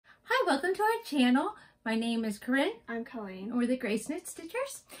welcome to our channel. My name is Corrin. I'm Colleen. We're the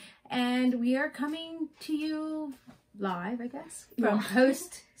GraceNotesStitchers, and we are coming to you live, I guess, from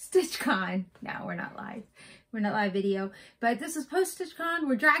post Stitchcon. No, we're not live. We're not live video, but this is post Stitchcon.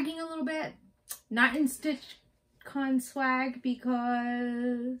 We're dragging a little bit, not in Stitchcon swag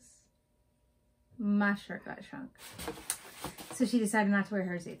because my shirt got shrunk. So she decided not to wear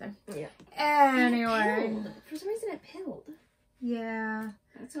hers either. Yeah. Anyway. For some reason it pilled. Yeah.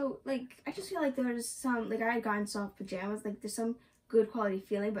 So, like, I just feel like there's some, like, I had gotten soft pajamas, like, there's some good quality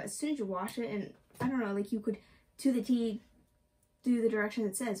feeling, but as soon as you wash it, and, I don't know, like, you could, to the T, do the direction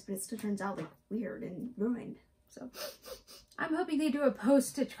it says, but it still turns out, like, weird and ruined. So, I'm hoping they do a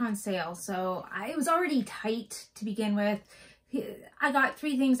post-Stitchcon sale. So, it was already tight to begin with. I got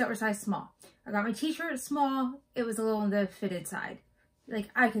 3 things that were size small. I got my t-shirt small. It was a little on the fitted side. Like,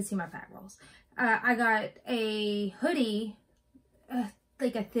 I could see my fat rolls. I got a hoodie,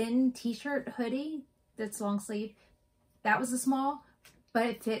 like a thin t-shirt hoodie that's long sleeve. That was a small, but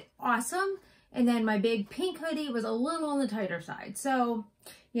it fit awesome. And then my big pink hoodie was a little on the tighter side. So,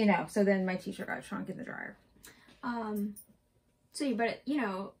 you know, so then my t-shirt got shrunk in the dryer. But, you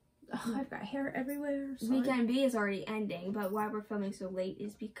know, I've got hair everywhere. Sorry. Weekend B is already ending, but why we're filming so late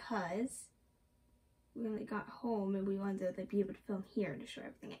is because we only got home and we wanted to, like, be able to film here to show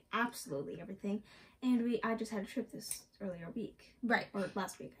everything, absolutely everything. And I just had a trip this earlier week. Right. Or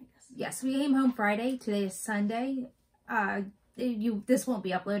last week, I guess. Yes, we came home Friday. Today is Sunday. This won't be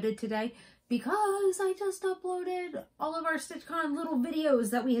uploaded today because I just uploaded all of our Stitchcon little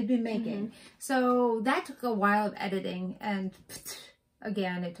videos that we had been making. So that took a while of editing, and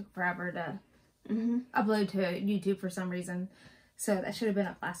again, it took forever to upload to YouTube for some reason. So that should have been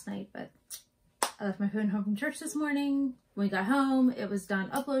up last night, but I left my phone home from church this morning. When we got home, it was done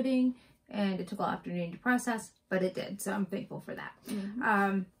uploading, and it took all afternoon to process, but it did, so I'm thankful for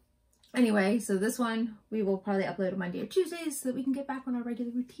that. Anyway, so this one we will probably upload on Monday or Tuesday so that we can get back on our regular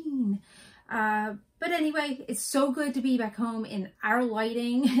routine. But anyway, it's so good to be back home in our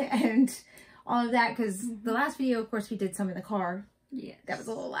lighting and all of that, because the last video, of course, we did some in the car. Yes. That was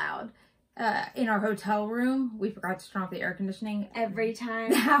a little loud. In our hotel room, we forgot to turn off the air conditioning. Every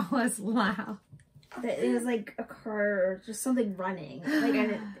time. That was loud. It was like a car or just something running. Like,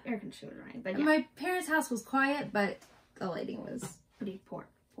 the air conditioner was running. But yeah. My parents' house was quiet, but the lighting was Pretty poor.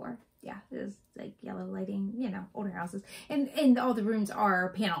 Yeah, it was like yellow lighting, you know, older houses. And all the rooms are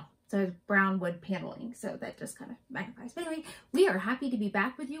panel. So it's brown wood paneling. So that just kind of magnifies. But anyway, we are happy to be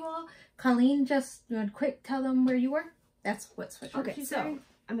back with you all. Colleen, just you want to quick tell them where you were? That's what sweatshirt Okay, so,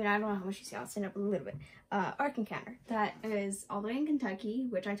 I mean, I don't know how much you see. I'll stand up a little bit. Arc Encounter. That is all the way in Kentucky,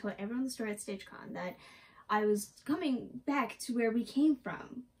 which I told everyone the story at Stitchcon, that I was coming back to where we came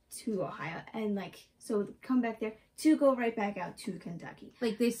from, to Ohio, and, like, so come back there to go right back out to Kentucky.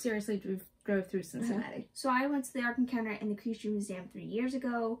 Like, they seriously drove through Cincinnati. So I went to the Arc Encounter in the Creature Museum 3 years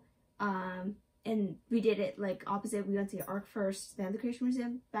ago, and we did it, like, opposite. We went to the Arc first, then the Creature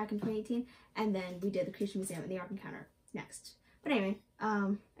Museum back in 2018, and then we did the Creature Museum and the Arc Encounter next. But anyway,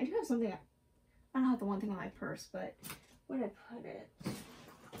 I do have something. I don't have the one thing on my purse, but where did I put it?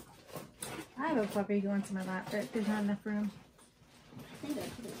 I have a puppy going to my lap, but there's not enough room. I think I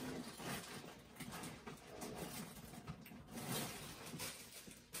put it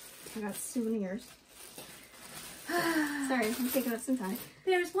in. I got souvenirs. Sorry, I'm taking up some time.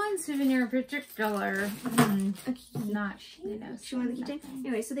 There's one souvenir in particular. Not, you know. She wanted the keychain.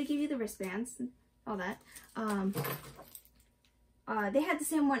 Anyway, so they give you the wristbands and all that. They had the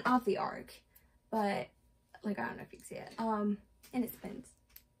same one off the Arc, but, like, I don't know if you can see it. And it spins.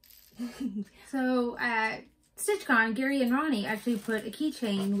 So at Stitchcon, Gary and Ronnie actually put a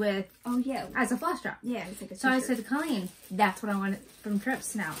keychain with, as a flash drop. Yeah, it's like a So I said to Colleen, that's what I want from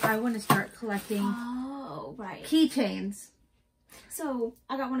trips now. I want to start collecting keychains. So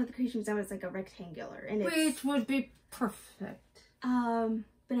I got one of the creations that was like a rectangular, and which would be perfect.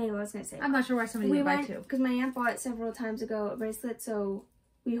 But anyway, I was gonna say, I'm not sure why somebody would buy 2. Because my aunt bought several times ago a bracelet, so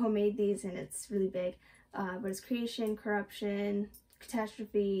we homemade these, and it's really big. But it's creation, corruption,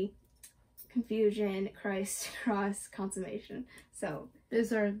 catastrophe, confusion, Christ, cross, consummation. So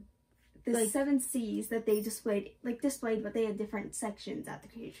those are the, like, 7 C's that they displayed, but they had different sections at the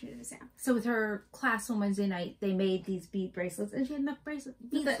Creation Museum. So with her class on Wednesday night, they made these bead bracelets, and she had enough beads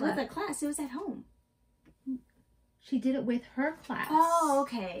left. With the class, it was at home. She did it with her class. Oh,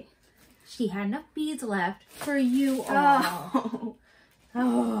 okay. She had enough beads left for you all.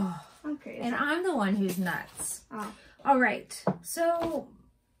 Oh. I'm crazy. And I'm the one who's nuts. Oh. All right. So,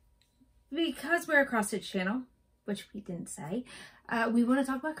 because we're a cross stitch channel, which we didn't say, we want to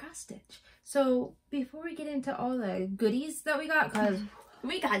talk about cross stitch. So before we get into all the goodies that we got, because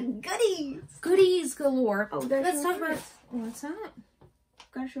We got goodies! Goodies galore. Oh, let's talk about... What's that?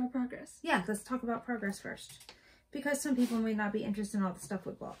 Gotta show our progress. Yeah, let's talk about progress first. Because some people may not be interested in all the stuff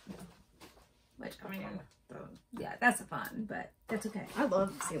we bought. Which, I mean, yeah, that's fun, but that's okay. I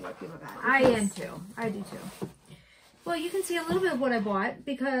love seeing what people got. I am too. I do too. Well, you can see a little bit of what I bought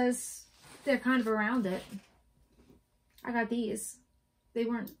because they're kind of around it. I got these. They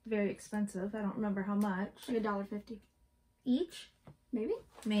weren't very expensive. I don't remember how much. Like $1.50 each? Maybe?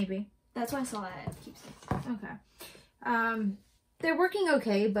 Maybe. That's why I saw that at Keepsakes. Okay. They're working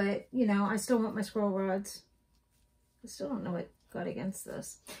okay, but, you know, I still want my scroll rods. I still don't know what got against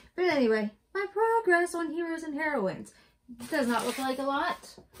this. But anyway, my progress on Heroes and Heroines. Does not look like a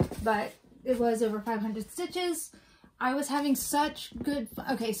lot, but it was over 500 stitches. I was having such good fun.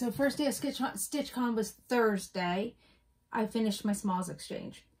 Okay, so first day of Stitchcon was Thursday. I finished my smalls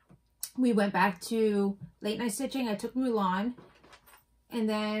exchange. We went back to late night stitching. I took Mulan. And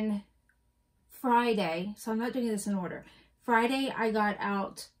then Friday, so I'm not doing this in order. Friday, I got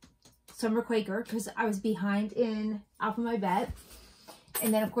out Summer Quaker because I was behind in Alpha My Bet.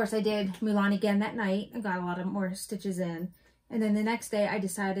 And then, of course, I did Mulan again that night. I got a lot of more stitches in. And then the next day, I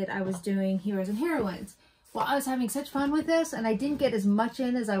decided I was doing Heroes and Heroines. Well, I was having such fun with this, and I didn't get as much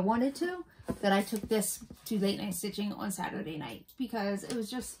in as I wanted to, that I took this to late night stitching on Saturday night. Because it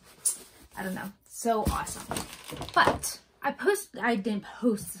was just, I don't know, so awesome. But I didn't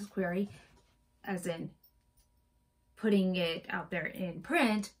post this query, as in putting it out there in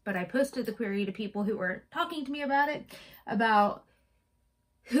print, but I posted the query to people who were talking to me about it, about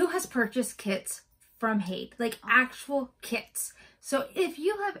who has purchased kits from Haid, like actual kits. So if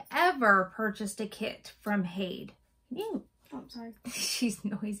you have ever purchased a kit from Haid, oh, I'm sorry. She's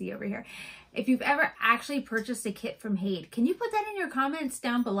noisy over here. If you've ever actually purchased a kit from Haid, can you put that in your comments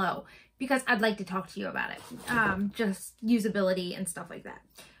down below? Because I'd like to talk to you about it. Just usability and stuff like that.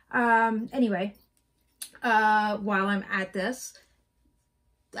 Anyway, while I'm at this,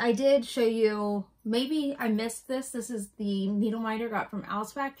 I did show you, maybe I missed this. This is the needle minder got from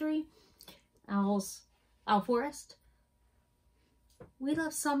Owl's Factory. Owl Forest. We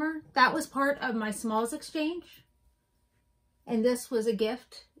Love Summer. That was part of my smalls exchange. And this was a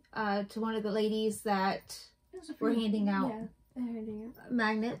gift to one of the ladies that were handing out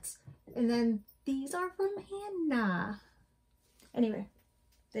magnets. And then these are from Hannah. Anyway,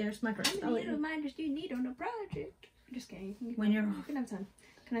 there's my first. How many reminders do you need on a project? Just kidding. When you're... You can have time.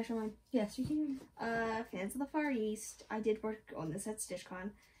 Can I show mine? Yes, you can. Fans of the Far East. I did work on this at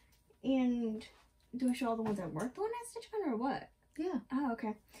Stitchcon. And do I show all the ones I worked on at Stitchcon or what? Yeah. Oh,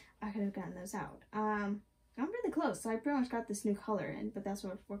 okay. I could have gotten those out. I'm really close. So I pretty much got this new color in, but that's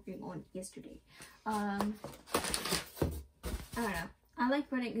what I was working on yesterday. I don't know. I like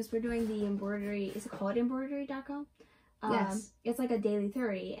putting, because we're doing the embroidery, is it called embroidery.com? Yes. It's like a daily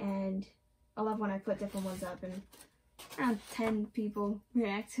 30, and I love when I put different ones up, and around 10 people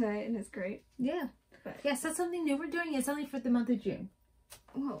react to it, and it's great. Yeah. But yes, that's something new we're doing. It's only for the month of June.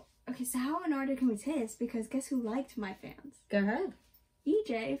 Whoa. Okay, so how in order can we say this? Because guess who liked my fans? Go ahead.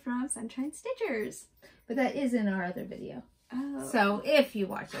 EJ from Sunshine Stitchers. But that is in our other video. Oh. So if you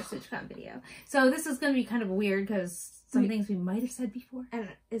watch our Stitchcon video. So this is going to be kind of weird because some things we might have said before. I don't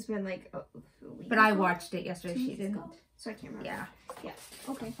know. It's been like a week. But I watched it yesterday. She didn't. So I can't remember. Yeah. Yeah.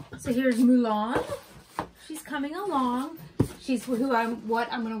 Okay. So here's Mulan. She's coming along. She's what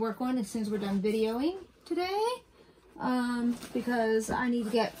I'm going to work on as soon as we're done videoing today. Because I need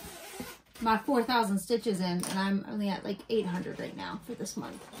to get my 4,000 stitches in, and I'm only at like 800 right now for this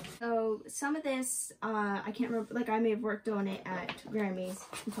month. So some of this, I can't remember, like I may have worked on it at Grammy's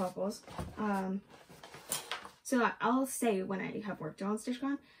and Popples. So I'll say when I have worked on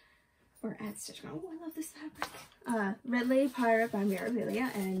Stitchcon, or at Stitchcon. Oh, I love this fabric. Red Lady Pirate by Mirabilia,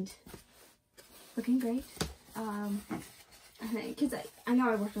 and looking great. Because I know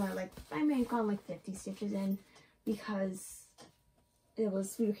I worked on it, like, I may have gone like 50 stitches in, because it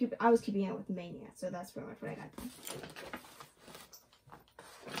was, I was keeping it with Mania, so that's pretty much what I got done.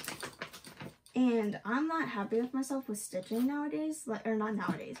 And I'm not happy with myself with stitching nowadays, like, or not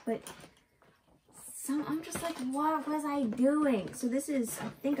nowadays, but I'm just like, what was I doing? So this is, I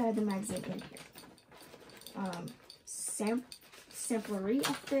think I have the magazine in here. Samplery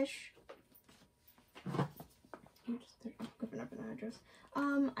of Fish. I'm just giving up an address.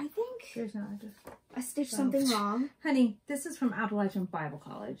 I think There's no address. I stitched something wrong. Honey, this is from Appalachian Bible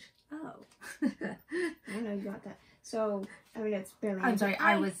College. Oh. I know you got that. So, I mean, it's barely... I'm sorry,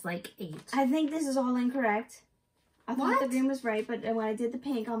 I was like 8. I think this is all incorrect. I thought What? the green was right, but when I did the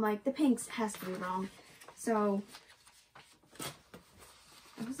pink, I'm like, the pink has to be wrong. So,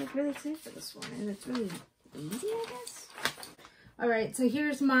 I was like really excited for this one, and it's really easy, I guess. All right, so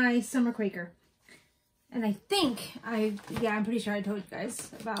here's my summer Quaker. And I think I'm pretty sure I told you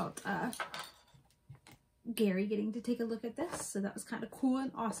guys about Gary getting to take a look at this. So that was kind of cool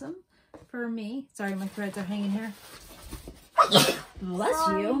and awesome for me. Sorry, my threads are hanging here. Bless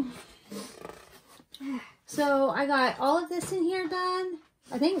you. So I got all of this in here done.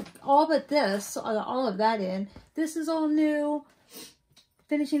 I think all but this, all of that in. This is all new.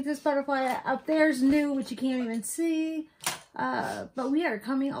 Finishing this butterfly up there's new, which you can't even see. But we are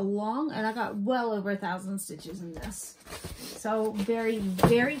coming along, and I got well over 1,000 stitches in this. So very,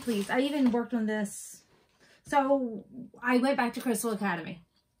 very pleased. I even worked on this. So I went back to Crystal Academy.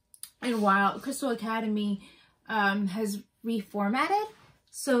 And while Crystal Academy has reformatted,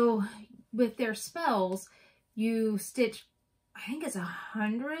 so with their spells, you stitch, I think it's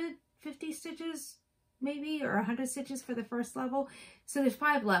 150 stitches maybe, or 100 stitches for the first level. So there's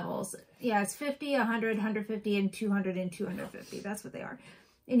 5 levels. Yeah, it's 50, 100, 150, and 200 and 250. That's what they are.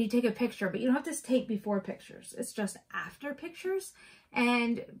 And you take a picture, but you don't have to take before pictures. It's just after pictures.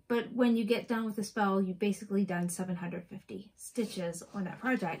 But when you get done with the spell, you've basically done 750 stitches on that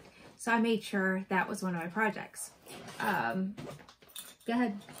project. So I made sure that was one of my projects. Go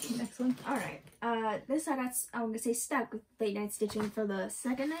ahead, next one. All right. This I got, I'm gonna say, stuck with late night stitching for the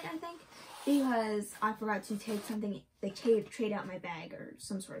second night, I think, because I forgot to take something, like trade out my bag or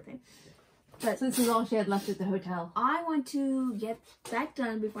some sort of thing. But so this is all she had left at the hotel. I want to get that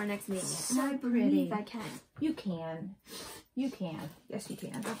done before next meeting. So and I believe I can. You can. You can. Yes, you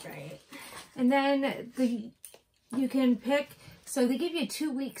can. That's right. And then you can pick, so they give you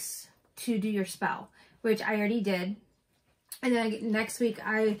 2 weeks to do your spell, which I already did. And then next week,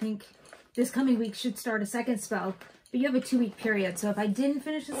 I think this coming week should start a second spell. But you have a 2-week period. So if I didn't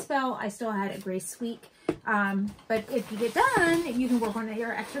finish the spell, I still had a grace week. But if you get done, you can work on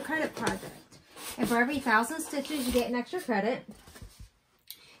your extra credit project. And for every 1,000 stitches, you get an extra credit.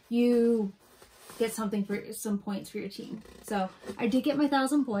 You get something for some points for your team. So I did get my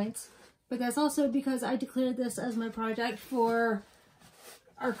 1,000 points. But that's also because I declared this as my project for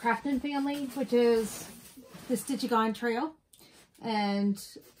our Crafton family, which is the Stitchcon Trail. And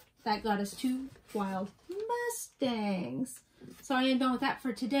that got us 2 wild Mustangs. So I am done with that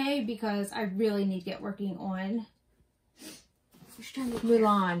for today because I really need to get working on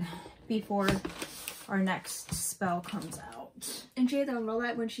Mulan before our next spell comes out. And she had to unroll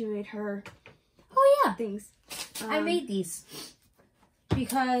that when she made her things. I made these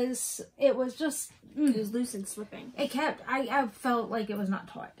because it was just it was loose and slipping. It kept, I felt like it was not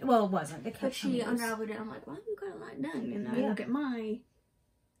taut. Well, it wasn't. It kept, but she unraveled it. I'm like, well, you got a lot done. And I look at my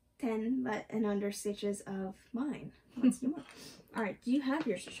 10 and under stitches of mine. Let's do more. All right, do you have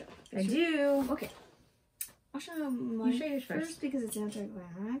yours to show? I do. Okay. I'll show mine. You show yours first because it's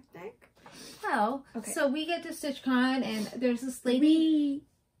anticlimactic. Well, okay. So we get to Stitchcon and there's this lady.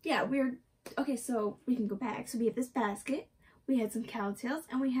 Okay, so we can go back. So we have this basket. We had some cowtails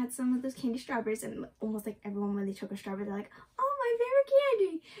and we had some of those candy strawberries, and almost like everyone, when they took a strawberry, they're like, oh, my favorite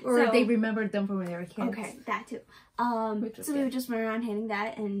candy. Or so, they remembered them from when they were kids. Okay, that too. So we would just run around handing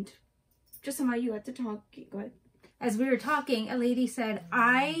that, and just somehow you had to talk. Go ahead. As we were talking, a lady said,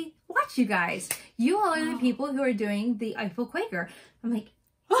 I watch you guys. You all are the people who are doing the Eiffel Quaker. I'm like,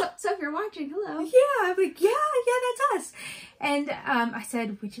 so if you're watching, hello. Yeah, I'm like, yeah, that's us. And I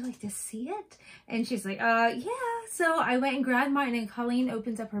said, would you like to see it? And she's like, yeah. So I went and grabbed mine, and Colleen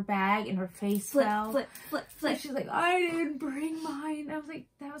opens up her bag and her face fell. Flip. And she's like, I didn't bring mine. I was like,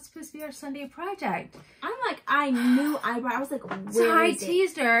 that was supposed to be our Sunday project. I'm like, I knew I was like, where so I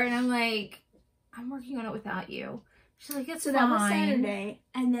teased her, and I'm like, I'm working on it without you. She's like, it's fine. That was Saturday,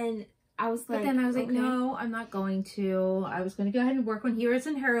 and then I was like, but then I was like, no, I'm not going to. I was going to go ahead and work on Heroes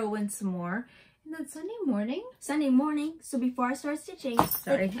and Heroines some more. And then Sunday morning, so before I start stitching.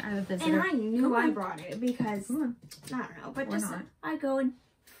 Sorry, I have a visitor. And I knew I brought it because, I don't know, but just, I go and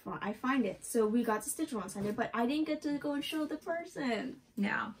I find it. So we got to stitch on Sunday, but I didn't get to go and show the person.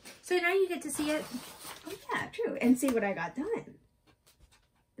 No. So now you get to see it. Oh yeah, true. And see what I got done.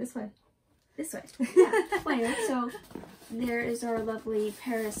 This way. Yeah. Well, anyway, so there is our lovely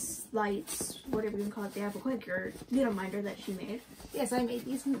Paris Lights, whatever you can call it, the Apple Quaker needle minder that she made. Yes, I made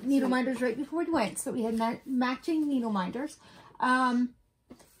these needle minders right before we went, so we had matching needle minders.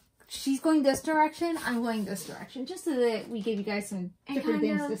 She's going this direction, I'm going this direction, just so that we gave you guys some different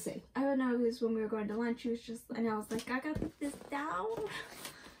things to see. I don't know, because when we were going to lunch, she was just, and I was like, I gotta put this down.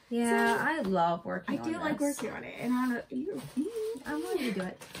 Yeah, so, I love working on this. I do like working on it, and I don't know, I'm going to do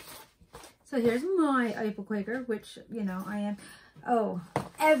it. So here's my Eiffel Quaker, which, you know, I am. Oh,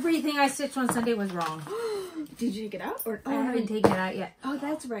 everything I stitched on Sunday was wrong. Did you take it out? Or I haven't taken it out yet. Oh,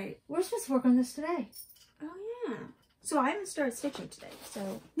 that's right. We're supposed to work on this today. Oh, yeah. So I haven't started stitching today,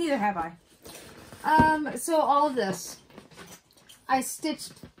 so. Neither have I. So all of this, I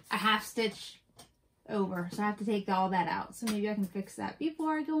stitched a half stitch over, so I have to take all that out. So maybe I can fix that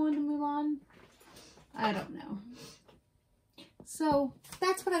before I go into Mulan. I don't know. So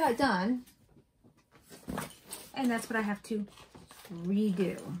that's what I got done. And that's what I have to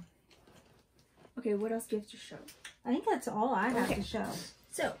redo. Okay, what else do you have to show? I think that's all I have to show.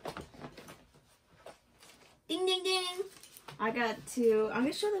 So, ding, ding, ding. I'm going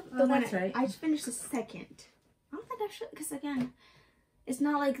to show the one. That's right. I just finished the second. I don't think I should, because again, it's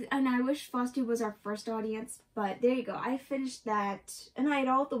not like, and I wish Flosstube was our first audience, but there you go. I finished that, and I had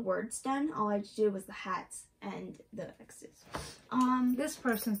all the words done. All I had to do was the hats and the X's. This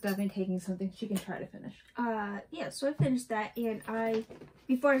person's definitely taking something she can try to finish. Yeah, so I finished that, and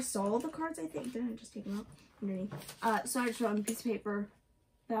before I saw the cards, I think, didn't I just take them out underneath? So I just wrote on a piece of paper,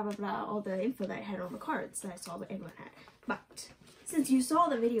 blah, blah, blah, all the info that I had on the cards that I saw that everyone had. But, since you saw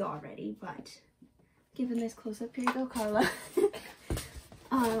the video already, but, give a nice close-up. Here you go, Carla.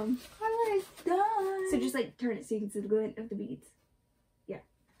 I'm done. So just, like, turn it so you can see the glint of the beads. Yeah.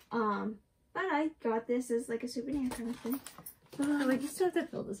 But I got this as, like, a souvenir kind of thing. Wait, you still have to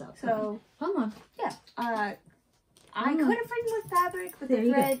fill this out. So, hold on. Yeah. I could have framed with fabric, but the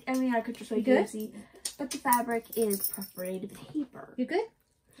thread, I mean, I could just like easy. But the fabric is perforated paper. You good?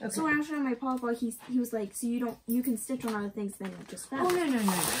 Okay. So when I was showing my Papa, he was like, so you can stitch on other things than just fabric. Oh,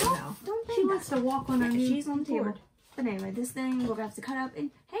 no. Don't She wants to walk on her new She's on the table. board. But anyway, this thing we'll have to cut up, and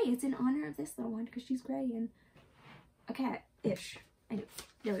hey, it's in honor of this little one because she's gray and a cat-ish. I do.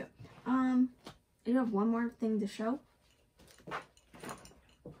 There we go. I do have one more thing to show.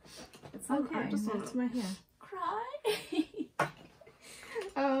 It's so Okay, hard. that's my hair. Cry.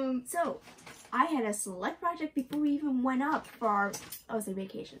 So I had a select project before we even went up for our, I would say,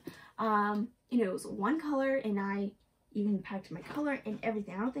 vacation. It was one color, and I even packed my color and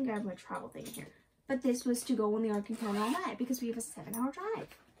everything. I don't think I have my travel thing in here. But this was to go on the Ark and County all night because we have a 7-hour drive.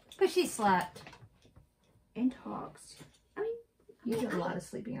 But she slept. And talks. I mean, You did a lot of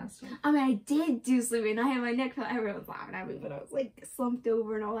sleeping on stuff. I mean, I did do sleeping. I had my neck felt. Everyone was laughing at me, but I was like slumped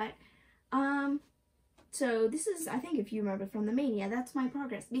over and all that. So this is, I think, if you remember from the Mania, that's my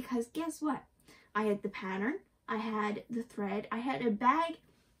progress. Because guess what? I had the pattern. I had the thread. I had a bag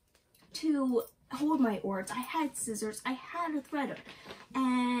to hold my oars. I had scissors. I had a threader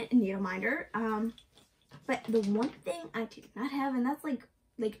and a needle minder. But the one thing I did not have, and that's like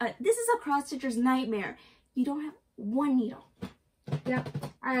this is a cross stitcher's nightmare. You don't have one needle. Yep.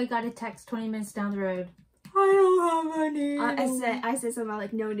 I got a text 20 minutes down the road. I don't have a needle. I said something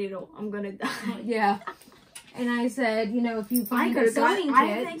like, no needle, I'm gonna die. Yeah. And I said, if you find a sewing kit.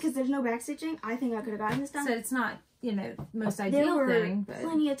 I think, because there's no back stitching, I think I could have gotten this done. So it's not, most ideal there were thing. But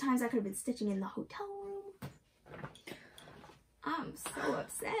plenty of times I could have been stitching in the hotel room. I'm so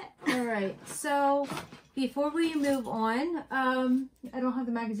upset. All right. So before we move on, I don't have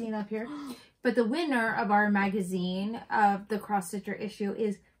the magazine up here, but the winner of our magazine of the cross stitcher issue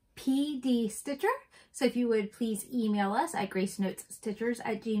is PD Stitcher. So if you would please email us at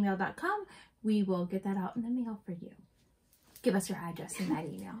GraceNotesStitchers@gmail.com. We will get that out in the mail for you. Give us your address in that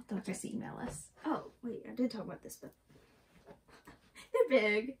email. Don't just email us. Oh, wait, I did talk about this, but they're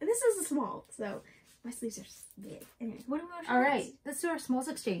big. This is a small, so my sleeves are big. Anyway, what do we want to All right, let's do our smalls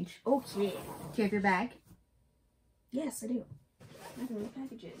exchange. Okay. Do you have your bag? Yes, I do. I can read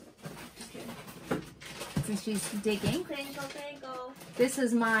packages. Just kidding. Since she's digging. Crinkle. This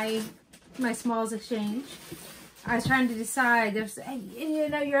is my smalls exchange. I was trying to decide. There's,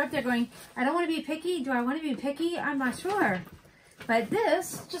 you're up there going, I don't want to be picky. Do I want to be picky? I'm not sure. But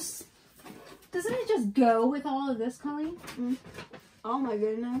this just, doesn't it just go with all of this, Colleen? Oh my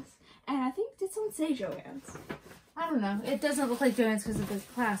goodness. And I think, did someone say Joann's? I don't know. It doesn't look like Joann's because of this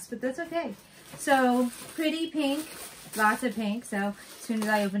clasp, but that's okay. So, pretty pink. Lots of pink. So, as soon as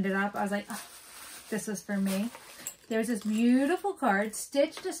I opened it up, I was like, oh, this was for me. There's this beautiful card,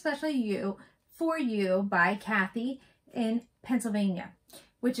 stitched especially for you by Kathy in Pennsylvania,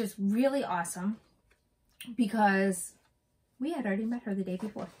 which is really awesome because we had already met her the day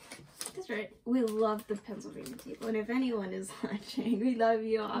before. That's right. We love the Pennsylvania people, and if anyone is watching, we love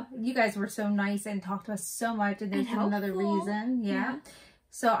you all. You guys were so nice and talked to us so much, and there's another reason. Yeah.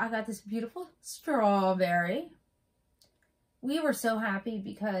 So I got this beautiful strawberry. We were so happy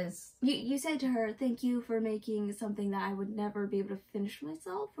because you said to her, thank you for making something that I would never be able to finish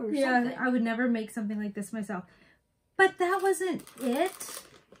myself or something. Yeah, I would never make something like this myself. But that wasn't it.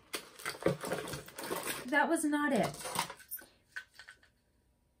 That was not it.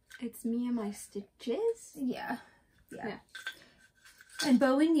 It's me and my stitches. Yeah. And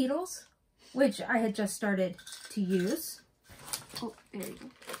bowie needles, which I had just started to use. Oh, there you go.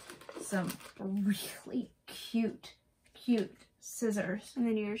 Some really cute scissors. And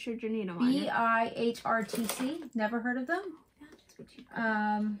then you showed your needle on it. BIHRTC. Never heard of them.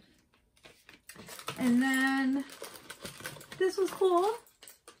 And then this was cool.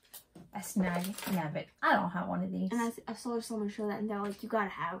 A snag nabbit. I don't have one of these. And I saw someone show that, and they're like, "You gotta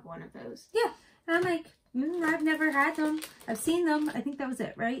have one of those." Yeah. And I'm like, I've never had them. I've seen them. I think that was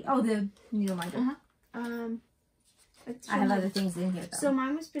it, right? Oh, the needle minder. I have other things in here, though. So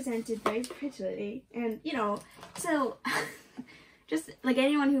mine was presented very prettily, and you know, so just like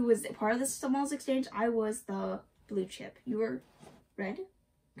anyone who was part of the Smalls exchange, I was the blue chip. You were red,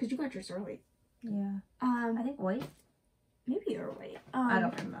 because you got yours early. Yeah. I think white. Maybe you were white. I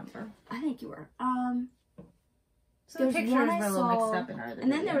don't remember. I think you were. So the pictures were a little mixed up in our other and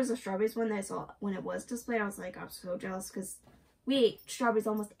then video. there was a strawberries one that I saw when it was displayed. I was like, I'm so jealous because we ate strawberries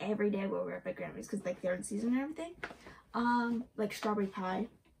almost every day while we were at my grandma's because like they're in season and everything. Like strawberry pie,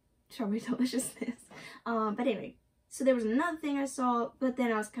 strawberry deliciousness. But anyway, so there was another thing I saw, but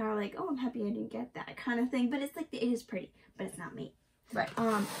then I was kind of like, oh, I'm happy I didn't get that kind of thing. But it's like, it is pretty, but it's not me. Right.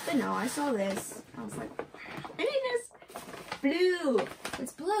 But no, I saw this. I was like, I need this. Blue.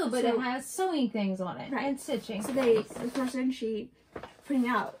 It's blue, but it has sewing things on it and stitching. So the person, she putting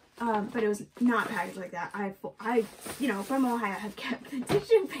out, but it was not packaged like that. I, you know, from Ohio, I have kept the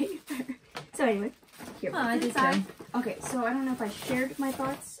tissue paper. So anyway, here. I did too. Okay, so I don't know if I shared my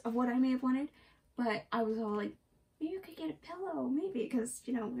thoughts of what I may have wanted, but I was all like, maybe you could get a pillow, maybe, because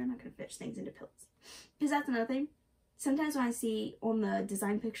you know we're not gonna fish things into pillows. Because that's another thing. Sometimes when I see on the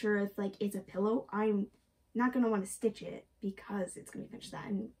design picture if like it's a pillow, I'm not going to want to stitch it because it's going to finish that,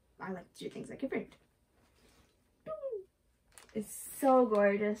 and I like to do things like a print. It's so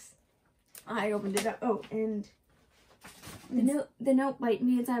gorgeous. I opened it up. Oh, and the note like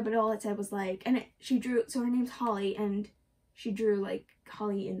me inside, but all it said was like, and she drew, so her name's Holly, and she drew like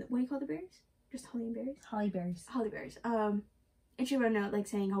holly in the, what do you call the berries? Just holly and berries? Holly berries. Holly berries. And she wrote a note like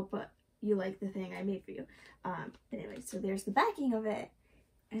saying, hope you like the thing I made for you. But anyway, so there's the backing of it,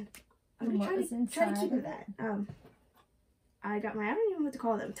 and I'm gonna try to keep it that. I got my, I don't even know what to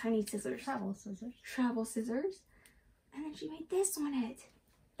call them, tiny scissors. Travel scissors. Travel scissors. And then she made this on it.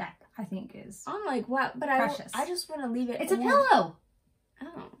 That, I think, is I'm like, wow, but precious. I just want to leave it. It's a pillow!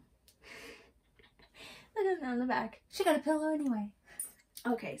 Oh. Look at that on the back. She got a pillow anyway.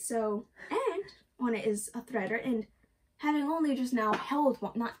 Okay, so, and on it is a threader, and having only just now held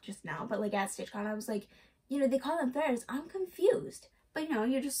one, not just now, but like at Stitchcon, I was like, you know, they call them threaders. I'm confused. But you know,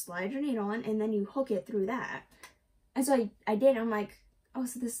 you just slide your needle on and then you hook it through that. And so I did. I'm like, oh,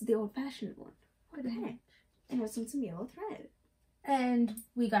 so this is the old-fashioned one. What the heck? And it was some yellow thread. And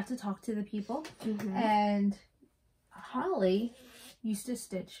we got to talk to the people. And Holly used to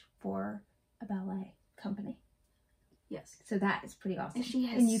stitch for a ballet company. Yes. So that is pretty awesome. And she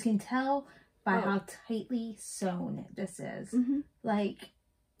has... And you can tell by how tightly sewn this is. Like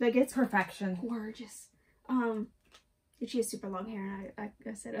it's perfection. Gorgeous. She has super long hair, and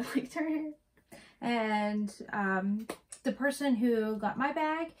I said I liked her hair. And the person who got my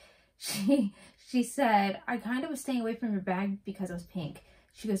bag, she said, I kind of was staying away from your bag because it was pink.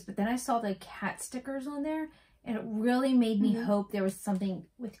 She goes, but then I saw the cat stickers on there, and it really made me hope there was something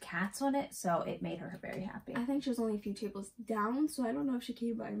with cats on it, so it made her very happy. I think she was only a few tables down, so I don't know if she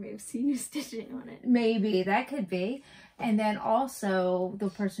came by and may have seen you stitching on it. Maybe, that could be. And then also, the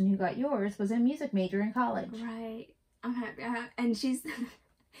person who got yours was a music major in college. Right. I'm happy. And she's...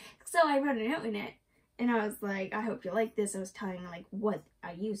 So I wrote a note in it, and I was like, I hope you like this. I was telling her, like, what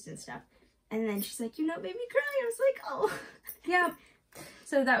I used and stuff. And then she's like, your note made me cry. I was like, oh. Yeah.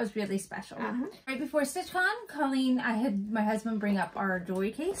 So that was really special. Right before Stitchcon, Colleen, I had my husband bring up our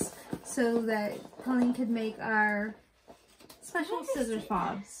jewelry case so that Colleen could make our special scissors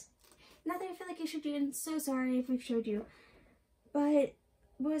fobs. Not that I feel like I showed you, and so sorry if we've showed you. But,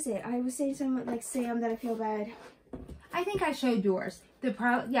 what was it? I was saying something like Sam that I feel bad. I think I showed yours.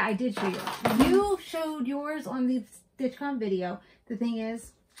 Yeah, I did show yours. You showed yours on the Stitchcon video. The thing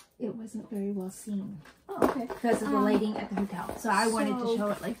is, it wasn't very well seen. Oh, okay. Because of the lighting at the hotel. So I wanted to show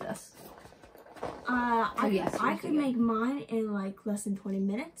it like this. I could make mine in like less than 20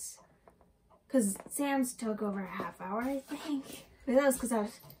 minutes. Because Sam's took over a half hour, I think. But that was because I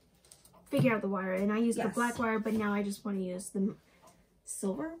was figuring out the wire. And I used the black wire, but now I just want to use the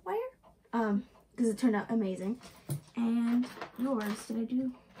silver wire. Because it turned out amazing. And yours, did I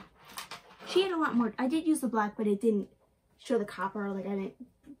do? She had a lot more. I did use the black, but it didn't show the copper. Like, I didn't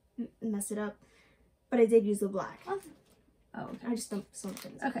mess it up. But I did use the black. Oh, okay. I just don't some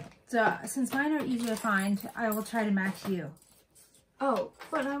things. Okay, so since mine are easy to find, I will try to match you. Oh,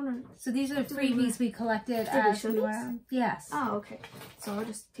 but I don't know. So these are the freebies we collected as we went. Yes. Oh, okay. So I'll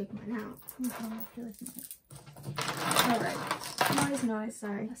just take mine out. All right. Noise.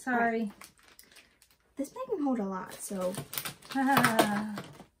 Sorry. Sorry. This bag can hold a lot, so I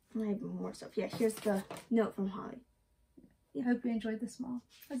have more stuff. Yeah, here's the note from Holly. I hope you enjoyed the small.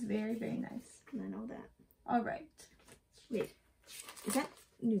 That's very, very nice. I know that. All right. Wait, is that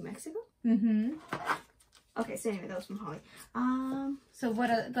New Mexico? Mm-hmm. Okay, so anyway, that was from Holly. So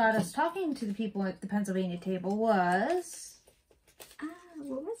what got us talking to the people at the Pennsylvania table was...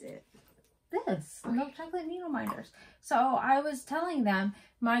 what was it? This, milk chocolate needle minders. So I was telling them,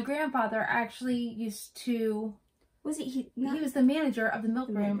 my grandfather actually used to... Was it he was the manager of the milk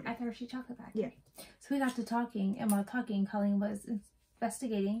room at the Hershey Chocolate Factory. Yeah. So we got to talking, and while talking, Colleen was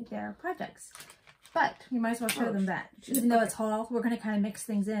investigating their projects. But we might as well show them that. Even though it's haul, we're going to kind of mix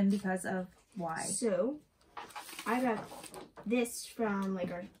things in because of why. So, I got this from,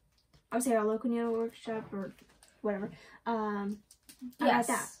 like, I would say our local needle workshop or whatever. Yes,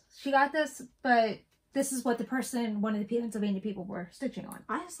 that. She got this, but this is what one of the Pennsylvania people were stitching on.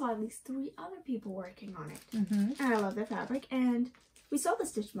 I saw at least 3 other people working on it. Mm-hmm. And I love their fabric. And we saw the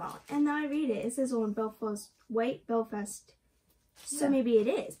stitch model. And then I read it. It says on Belfast, white Belfast. So maybe it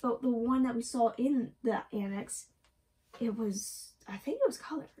is. But the one that we saw in the annex, it was, I think it was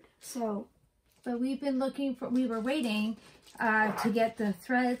colored. So. But we've been looking for, we were waiting to get the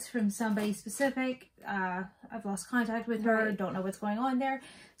threads from somebody specific. I've lost contact with her, don't know what's going on there.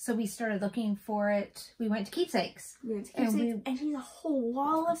 So we started looking for it. We went to Keepsakes. And she's a whole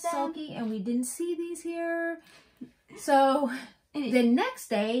wall of them. Sulky, and we didn't see these here. So the next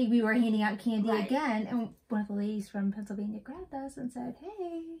day we were handing out candy again, and one of the ladies from Pennsylvania grabbed us and said,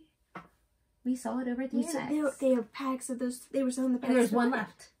 hey, we saw it over at the annex. They have packs of those. They were selling the packs. And there's one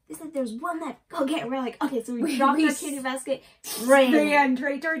left. They said there's one left. Go get it. We're like, okay, so we dropped our candy basket. Ran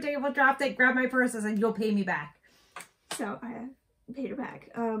straight to our table, dropped it, grabbed my purses, and you'll pay me back. So I paid her back.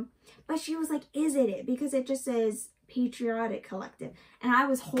 But she was like, is it? Because it just says Patriotic Collective. And I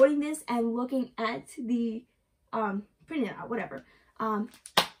was holding this and looking at the printing it out, whatever. I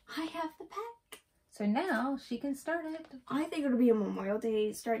have the pack. So now she can start it. I think it'll be a Memorial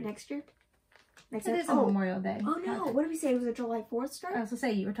Day start next year. It is a Memorial Day. Oh no, what did we say? It was a July 4th start? I was going to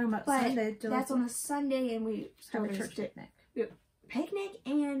say, you were talking about Sunday. That's on a Sunday, and we have a church picnic,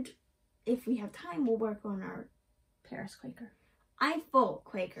 and if we have time, we'll work on our Paris Quaker. I'm full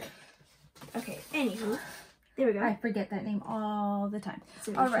Quaker. Okay, anywho, there we go. I forget that name all the time.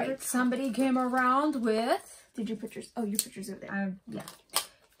 So all right, somebody came around with... Did your pictures? Oh, your pictures over there.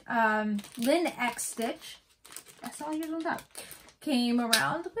 Yeah. Lynn X Stitch. I saw yours on top. Came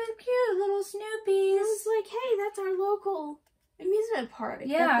around with cute little Snoopies. I was like, hey, that's our local amusement park.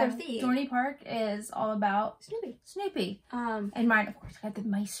 Yeah, their theme. Dorney Park is all about Snoopy. And mine, of course, got the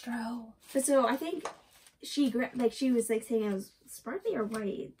Maestro. But so I think she was like saying it was sparkly or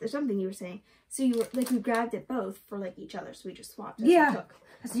white or something you were saying. So you were like, we grabbed it both for like each other, so we just swapped. Yeah.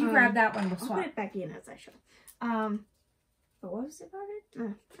 So you grabbed that one, we'll swap. I'll put it back in as I show. But what was it about it?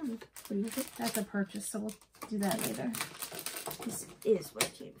 I don't know. What do you think? That's a purchase, so we'll do that later. This is where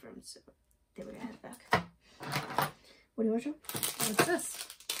it came from, so there we go. It back. What do you want to show? What's this?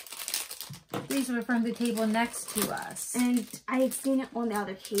 These were from the table next to us. And I had seen it on the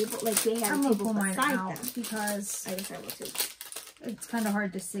other table. Like, they had a table beside them. Because I guess I will too. It's kind of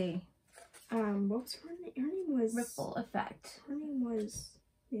hard to see. What was her name? Her name was... Ripple Effect. Her name was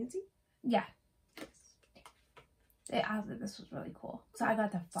Nancy? Yeah. I thought this was really cool. So I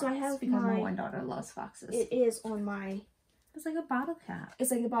got the fox because my one daughter loves foxes. It is on my... It's like a bottle cap.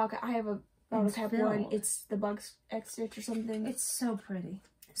 It's like a bottle cap. I have a bottle cap one. It's the Bugs X Stitch or something. It's so pretty.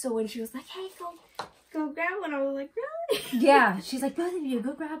 So when she was like, hey, go grab one, I was like, really? Yeah. She's like, both of you,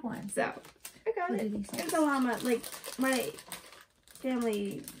 go grab one. So I got it. It's a llama. Like, my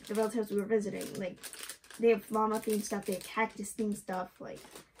family, the relatives we were visiting, like, they have llama themed stuff. They have cactus themed stuff. Like,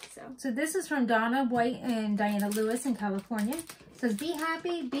 So this is from Donna White and Diana Lewis in California. It says, be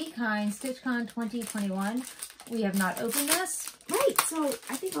happy, be kind, Stitchcon 2021. We have not opened this. Right, so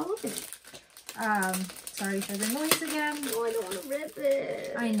I think I'll open it. Sorry for the noise again. Oh, I don't want to rip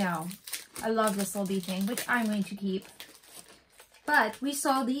it. I know. I love this little bee thing, which I'm going to keep. But we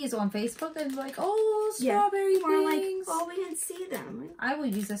saw these on Facebook and like, oh, strawberry things. Or like, oh, we didn't see them. I will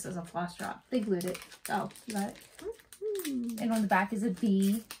use this as a floss drop. They glued it. Oh, you got it? And on the back is a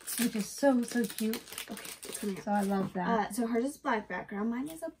bee, which is so, so cute. Okay, it's coming out. So I love that. So hers is black background. Mine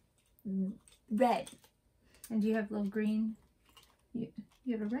is a red. And do you have little green? You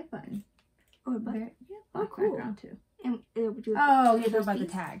have a red button. Oh, a button? Yeah, black background too. And you're talking about the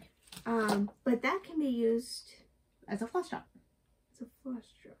tag. But that can be used as a floss drop. It's a flush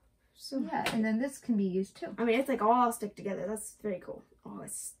drop. So yeah, and then this can be used too. I mean, it's like all stick together. That's very cool. Oh,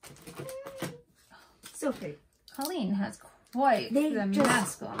 it's so pretty. Colleen has quite the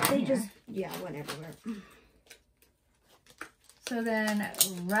mask on. They just, yeah, went everywhere. So then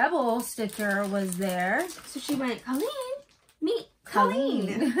Rebel Stitcher was there. So she went, Colleen, meet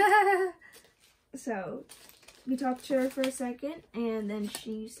Colleen. So we talked to her for a second, and then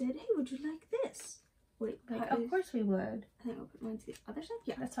she said, hey, would you like this? Wait, of course we would. I think I'll put mine to the other side.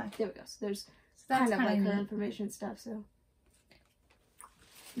 Yeah, that's fine. There we go. So there's that's kind of like neat. her information stuff. So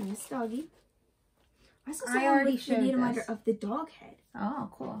nice doggy. I already showed the reminder of the dog head. Oh,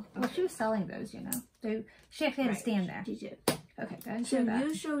 cool. Well, she was selling those, you know. So she actually had to stand there. She did. Okay, go ahead and so show that.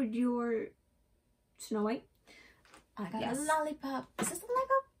 You showed your Snow White. I got a lollipop. Is this a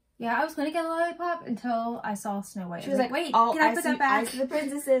lollipop? Yeah, I was going to get a lollipop until I saw Snow White. She was like, wait, oh, can I put that back? I see the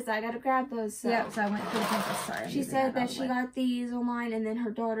princesses. I got to grab those. So. Yeah, so I went for the princess. Sorry. She said that she got these online, and then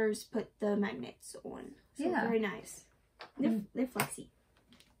her daughters put the magnets on. So yeah. Very nice. They're flexy.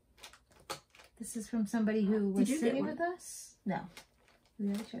 This is from somebody who was sitting with us? No. We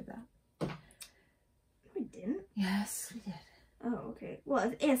already showed that. We didn't? Yes, we did. Oh, okay.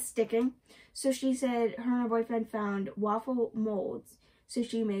 Well, it's sticking. So she said her and her boyfriend found waffle molds. So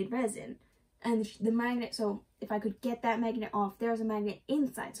she made resin. And the magnet, so if I could get that magnet off, there's a magnet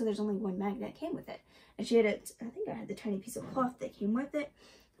inside. So there's only one magnet that came with it. And she had it, I think I had the tiny piece of cloth that came with it.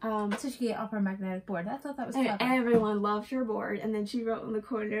 So she could get off her magnetic board. I thought that was and clever. Everyone loved her board. And then she wrote in the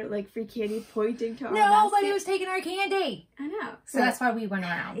corner, like, free candy pointing to our Nobody was taking our candy. I know. So that's why we went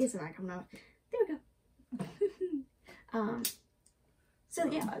around. It's not coming out. There we go. So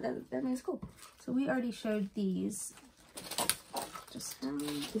yeah, that makes cool. So we already showed these. Just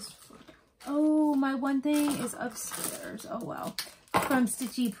this one. Oh, my one thing is upstairs. Oh well. From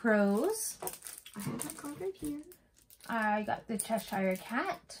Stitchy Pros. I have that card right here. I got the Cheshire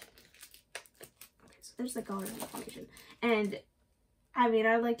Cat. Okay, so there's like all the information. And I mean,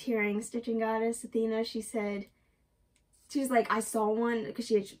 I liked hearing Stitching Goddess Athena. She was like, I saw one because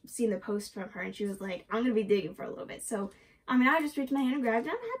she had seen the post from her, and she was like, I'm gonna be digging for a little bit. So I mean, I just reached my hand and grabbed it.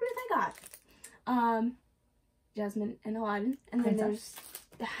 I'm happy with what I got. Jasmine and Aladdin, and then there's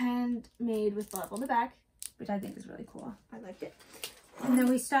the handmade with love on the back, which I think is really cool. I liked it. And then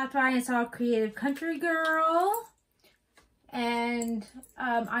we stopped by and saw Creative Country Girl. And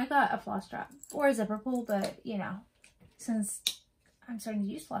I got a floss drop or a zipper pull, but you know, since I'm starting to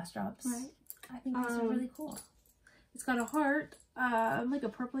use floss drops, right. I think this is really cool. It's got a heart, like a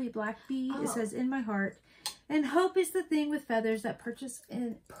purpley black bee. It says "In my heart," and hope is the thing with feathers that perches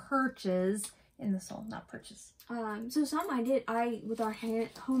in the soul, not purchase. So some I with our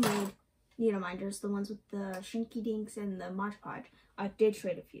homemade needle minders, the ones with the Shrinky Dinks and the Mod Podge. I did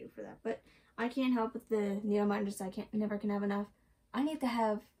trade a few for that, but I can't help with the needle minders. I never can have enough. I need to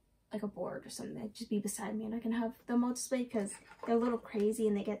have like a board or something that just be beside me, and I can have them all displayed because they're a little crazy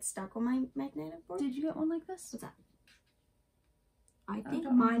and they get stuck on my magnetic board. Did you get one like this? What's that? I think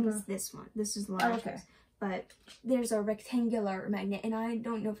mine is this one. This is large. Okay. But there's a rectangular magnet, and I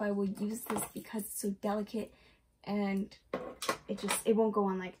don't know if I would use this because it's so delicate, and it won't go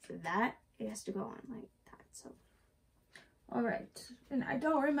on like that. It has to go on like that. So. All right, and I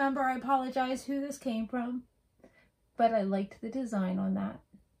don't remember. I apologize who this came from, but I liked the design on that.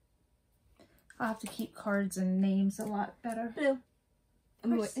 I'll have to keep cards and names a lot better. Blue.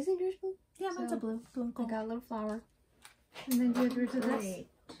 Wait, isn't yours blue? Yeah, mine's a blue. Blue and gold. I got a little flower. And then do yours of this.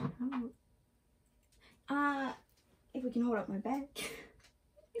 If we can hold up my bag.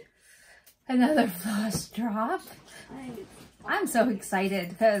 Another floss drop. I'm so excited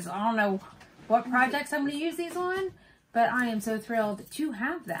because I don't know what projects I'm going to use these on, but I am so thrilled to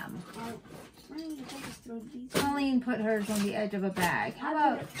have them. Colleen put hers on the edge of a bag. How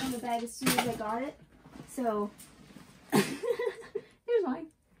about I put it on the bag as soon as I got it? So here's mine.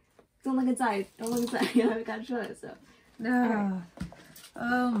 Don't look inside. Don't look inside. I haven't got to show it. So.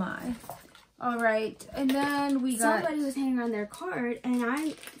 Oh my. All right, and then we got... Somebody was hanging around their card, and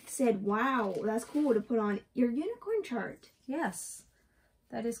I said, wow, that's cool to put on your unicorn chart. Yes,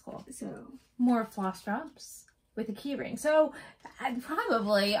 that is cool. So, more floss drops with a key ring. So,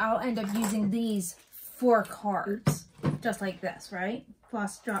 probably I'll end up using these for cards, just like this, right?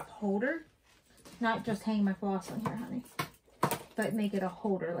 Floss drop holder. Not just hang my floss on here, honey, but make it a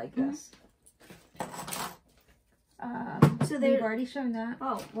holder like this. So we've already shown that.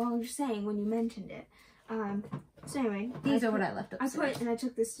 Oh, well, you're saying when you mentioned it. So anyway. These are what I left upstairs. I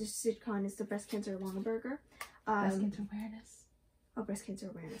took this to Stitchcon. It's the breast cancer Longaberger. Breast cancer awareness. Oh, breast cancer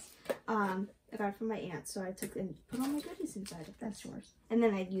awareness. I got it from my aunt, so I took and put all my goodies inside of That's yours. And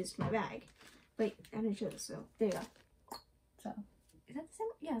then I used my bag. But I didn't show this, so there you go. So, Is that the same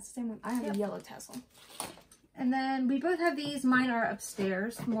one? Yeah, it's the same one. I have a yellow tassel. And then we both have these. Mine are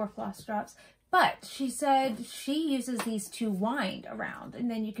upstairs, more floss drops. But she said she uses these to wind around,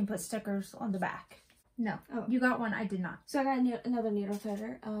 and then you can put stickers on the back. No, you got one. I did not. So I got another needle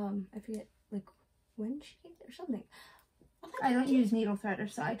threader. I forget like when she gave it or something. I don't use needle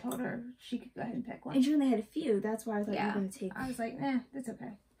threaders, so I told her she could go ahead and pick one. And she only had a few. That's why I thought you were gonna take. I was like, eh, that's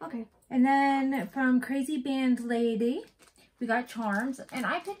okay. Okay. And then from Crazy Band Lady, we got charms, and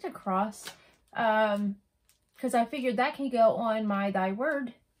I picked a cross, because I figured that can go on my Thy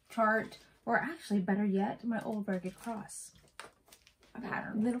Word chart. Or actually, better yet, my old rugged cross. A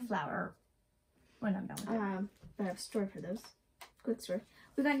pattern. Little flower. When I'm done with it. But I have a story for those. Quick story.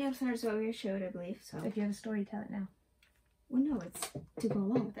 We got nail threaders what we showed, I believe. So if you have a story, tell it now. Well, no, it's to go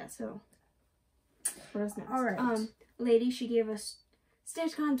along with that. So what else next? All right. Lady, she gave us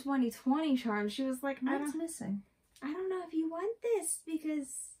Stitchcon 2020 charms. She was like, what's missing? I don't know if you want this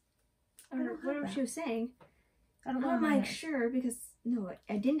because whatever she was saying. I don't know. I'm like, sure, because no,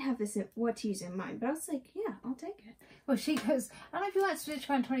 I didn't have this what to use in mind, but I was like, yeah, I'll take it. Well, she goes, I don't know if you want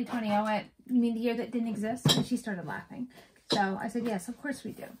Stitchcon 2020. I went, you mean the year that didn't exist? And she started laughing. So I said, yes, of course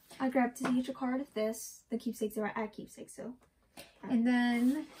we do. I grabbed each a card of this. The keepsakes are at keepsakes, so. And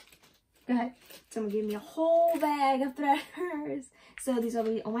then, go ahead. Someone gave me a whole bag of threaders. So these will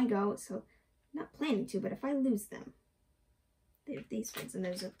be on my go. So not planning to, but if I lose them, they have these ones, and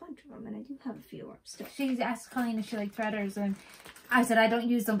there's a bunch of them, and I do have a few still. She asked Colleen if she liked threaders, and I said I don't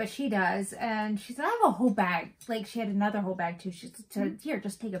use them, but she does. And she said I have a whole bag. Like she had another whole bag too. She said, here,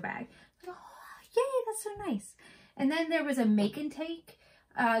 just take a bag. I said, oh, yay, that's so nice. And then there was a make and take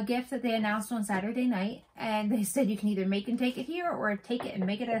gift that they announced on Saturday night, and they said you can either make and take it here or take it and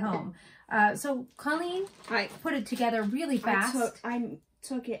make it at home. So Colleen put it together really fast. I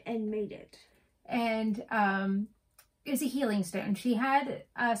took it and made it. And it was a healing stone. She had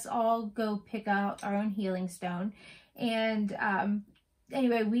us all go pick out our own healing stone. And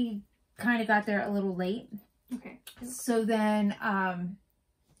anyway, we kind of got there a little late. Okay. So then,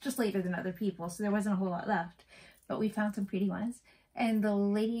 just later than other people. So there wasn't a whole lot left. But we found some pretty ones. And the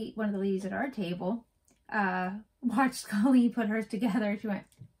lady, one of the ladies at our table, watched Colleen put hers together. She went,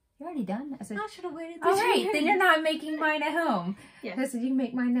 you're already done? I said, I should have waited. All right, then you're not making mine at home. Yeah. I said, you can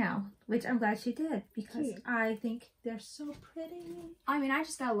make mine now. Which I'm glad she did, because I think they're so pretty. I mean, I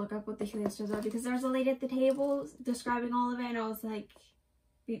just gotta look up what the healing stones are, because there was a lady at the table describing all of it, and I was like,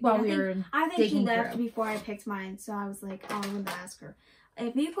 I think she left before I picked mine, so I was like, oh, I'm gonna ask her.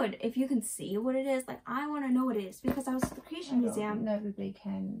 If you can see what it is, like, I want to know what it is, because I was at the Creation Museum. No, that they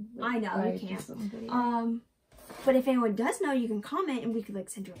can. I know you can't. But if anyone does know, you can comment, and we could like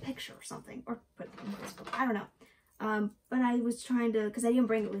send you a picture or something, or put it on Facebook. I don't know. But I was trying to, because I didn't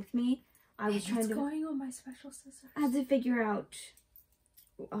bring it with me. I was trying to. Going on my special scissors. I had to figure out.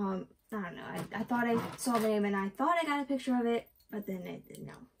 I don't know. I thought I saw the name, and I thought I got a picture of it, but then it didn't.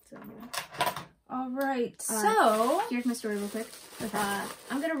 No. So anyway. All right. So here's my story real quick.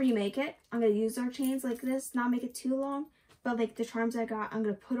 I'm gonna remake it. I'm gonna use our chains like this, not make it too long, but like the charms I got, I'm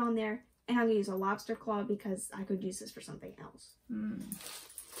gonna put on there. And I'm going to use a lobster claw because I could use this for something else.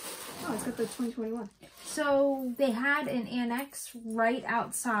 Oh, it's got the 2021. So they had an annex right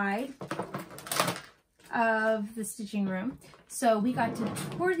outside of the stitching room. So we got to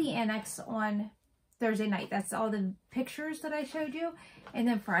tour the annex on Thursday night. That's all the pictures that I showed you. And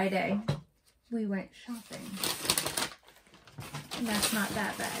then Friday, we went shopping. And that's not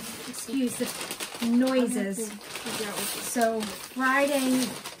that bad. Excuse the noises. So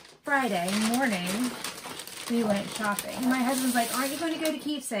Friday morning, we went shopping. My husband's like, aren't you going to go to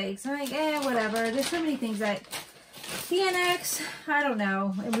Keepsakes? I'm like, whatever. There's so many things at the annex. I don't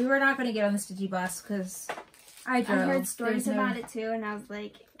know. And we were not going to get on the Stitchy bus because I drove. I heard stories about it too, and I was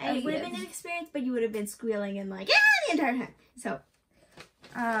like, it would have been an experience, but you would have been squealing and like, the entire time. So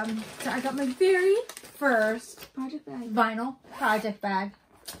I got my very first project bag. Vinyl project bag.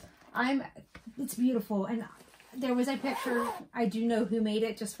 It's beautiful, and there was a picture. I do know who made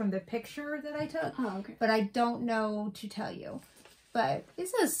it just from the picture that I took. Oh, okay. But I don't know to tell you. But it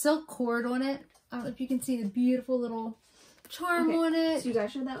says silk cord on it. I don't know if you can see the beautiful little charm on it. So you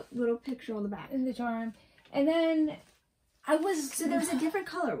guys show that little picture on the back. And the charm. And then So there was a different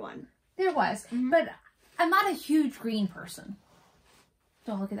color one. There was. But I'm not a huge green person.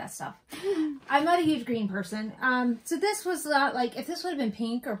 Don't look at that stuff. I'm not a huge green person. So this was not like, if this would have been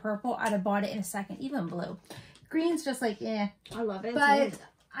pink or purple, I'd have bought it in a second. Even blue. Green's just like, eh. I love it. But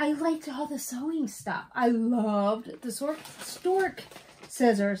I liked all the sewing stuff. I loved the stork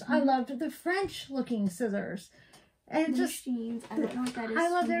scissors. I loved the French looking scissors. And the just, machines. I don't know what that is. I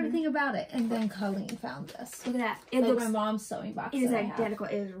loved everything about it. And then Colleen found this. Look at that. It like looks my mom's sewing box. It is identical.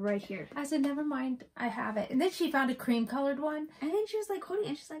 It is right here. I said, never mind, I have it. And then she found a cream colored one. And then she was like holding it,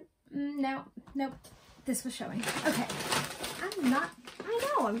 and she's like, no, nope. This was showing. Okay.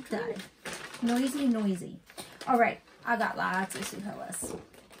 I'm done. Noisy. All right. I got lots of Suhellas.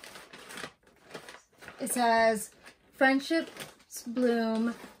 It says, friendships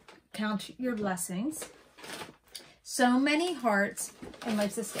bloom, count your blessings. So many hearts and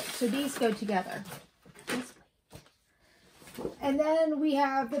life's a stitch. So these go together. And then we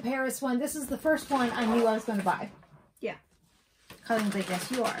have the Paris one. This is the first one I knew I was going to buy. Yeah. Colleen's like, yes,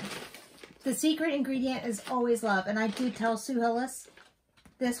 you are. The secret ingredient is always love. And I do tell Suhellas,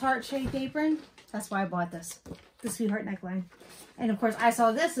 this heart-shaped apron, that's why I bought this. The sweetheart neckline. And of course, I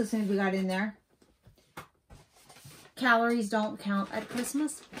saw this as soon as we got in there. Calories don't count at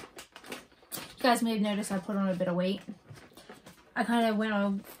Christmas. You guys may have noticed I put on a bit of weight. I kind of went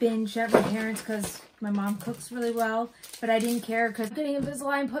on binge at my parents because my mom cooks really well. But I didn't care because getting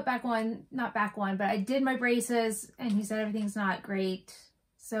Invisalign put back on, not back on, but I did my braces and he said everything's not great.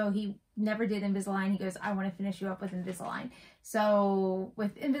 So he never did Invisalign. He goes, I want to finish you up with Invisalign. So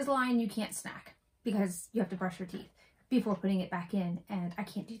with Invisalign, you can't snack because you have to brush your teeth before putting it back in. And I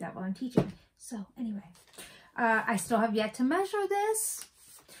can't do that while I'm teaching. So anyway, I still have yet to measure this.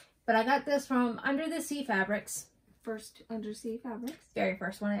 But I got this from Under the Sea Fabrics. First Undersea Fabrics. Very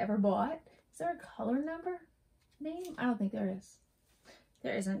first one I ever bought. Is there a color number name? I don't think there is.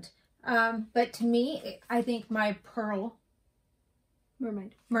 There isn't. But to me, I think my Pearl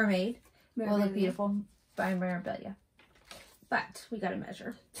Mermaid will look beautiful by Mirabilia. But we got to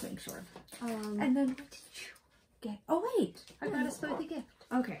measure to make sure. And then what did you get? Oh wait, I got us both a gift.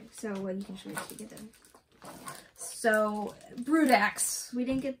 Okay, so you can show me what you get then. So Brudex. We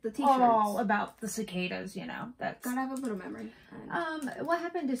didn't get the t-shirts. All about the cicadas, you know. That's gotta have a little memory. What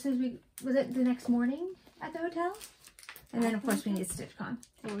happened as soon as was it the next morning at the hotel? And then of course we needed Stitchcon.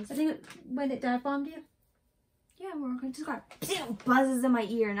 I think when it dive bombed you. Yeah, we're going to got buzzes in my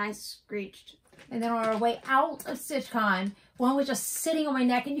ear and I screeched. And then on our way out of Stitchcon, one was just sitting on my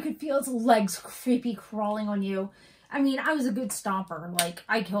neck and you could feel its legs creepy crawling on you. I mean, I was a good stomper. Like,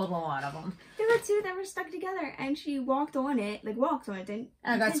 I killed a lot of them. There were two that were stuck together and she walked on it. And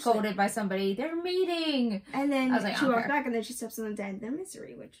I got scolded by somebody. They're mating. And then I was like, she walked back and then she steps on them dead. They're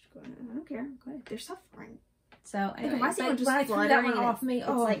misery, which I don't care. Go ahead. They're suffering. So, anyway, if I see one just when I threw that one off me, it's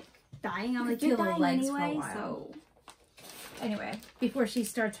like dying. I'm like, you're dying anyway, so... Anyway, before she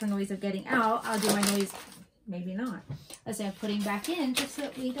starts her noise of getting out, I'll do my noise, maybe not, as I'm putting back in, just so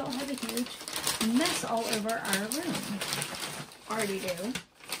that we don't have a huge mess all over our room. Already do.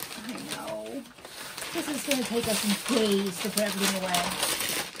 I know. This is going to take us days to put everything away.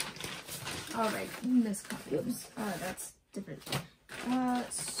 Alright, this copy. Oops. That's different.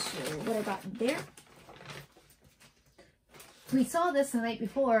 So what I got there? We saw this the night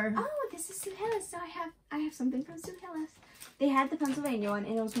before. Oh, this is Suhellas. So I have something from Suhellas. They had the Pennsylvania one,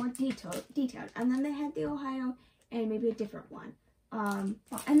 and it was more detailed. And then they had the Ohio, and maybe a different one. And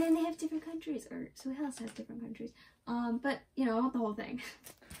then they have different countries, or Suhellas has different countries. But you know, not the whole thing.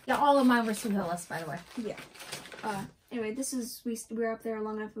 Yeah, all of mine were Suhellas, by the way. Yeah. Anyway, this is we were up there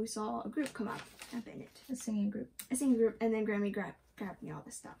long enough. We saw a group come out. Up in it. A singing group. A singing group, and then Grammy grabbed me all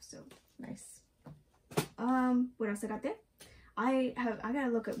this stuff. So nice. What else I got there? I gotta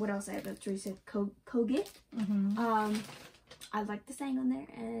look at what else I have. That's where you said Koget. I like the saying on there,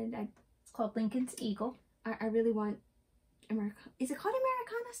 and it's called Lincoln's Eagle. I really want Is it called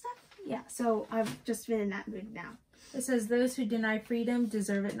Americana stuff? Yeah. So I've just been in that mood now. It says those who deny freedom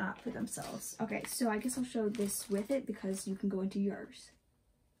deserve it not for themselves. Okay, so I guess I'll show this with it because you can go into yours.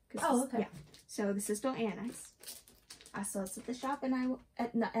 Oh, okay. Yeah. So this is still Anna's. I saw this at the shop, and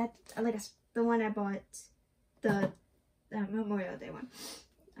the one I bought the Memorial Day one.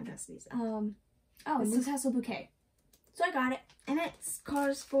 I got these. This is Hassel Bouquet. So I got it, and it's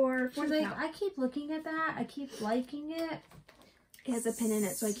calls for 40 pounds. I keep looking at that. I keep liking it. It has a pin in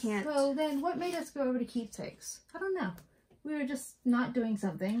it, so I can't. So then, what made us go over to keepsakes? I don't know. We were just not doing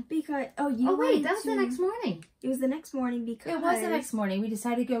something. Because wait, that was the next morning. It was the next morning because it was the next morning. We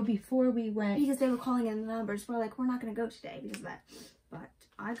decided to go before we went because they were calling in the numbers. We're like, we're not going to go today because of that. But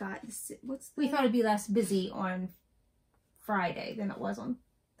I got this. We thought it'd be less busy on Friday than it was on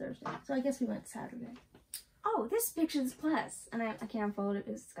Thursday. So I guess we went Saturday. Oh, this picture is plus, and I can't unfold it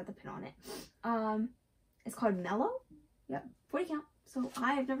because it's got the pin on it. It's called Mellow. Yep, 40 count. So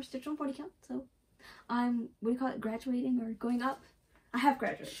I have never stitched on 40 count. So I'm graduating or going up. I have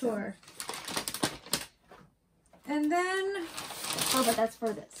graduated. Sure. So. And then but that's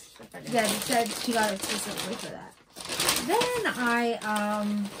for this. Yeah, she said she got it specifically for that.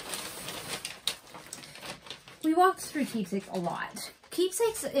 Then we walked through Keepsakes a lot.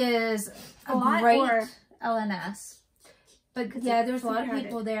 Keepsakes is a great LNS. But yeah, there's a lot of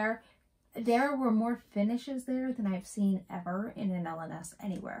people there. There were more finishes there than I've seen ever in an LNS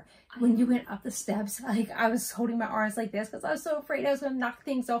anywhere. When you went up the steps, like I was holding my arms like this because I was so afraid I was going to knock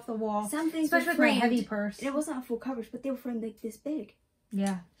things off the wall. Some things especially with my heavy purse. And it wasn't a full coverage, but they were framed like this big.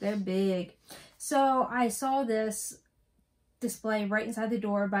 Yeah, they're big. So I saw this display right inside the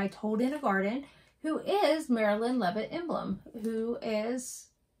door by Told in a Garden, who is Marilyn Levitt Emblem, who is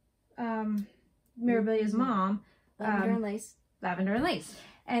Mirabilia's mom. Lavender and Lace. Lavender and Lace.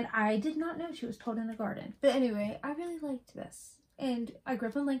 And I did not know she was Told in a Garden. But anyway, I really liked this. And I grew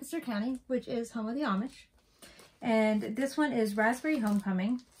up in Lancaster County, which is home of the Amish. And this one is Raspberry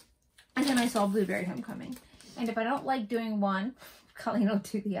Homecoming. And then I saw Blueberry Homecoming. And if I don't like doing one, Colleen will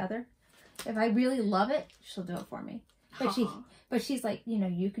do the other. If I really love it, she'll do it for me. But she's like, you know,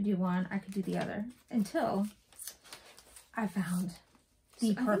 you could do one, I could do the other. Until I found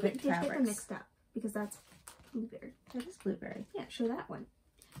the perfect fabrics. Get them mixed up because that's Blueberry. That is Blueberry. Yeah, show that one.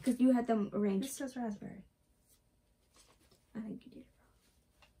 Because you had them arranged. This says Raspberry. I think you did.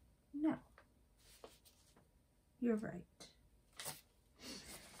 No. You're right.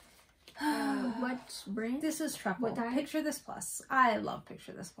 What brand? This is Truffle. What dye? Picture This Plus. I love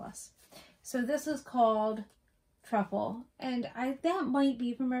Picture This Plus. So this is called Truffle. And that might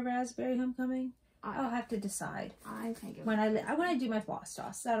be from a Raspberry Homecoming. I'll have to decide. I think it when I do my floss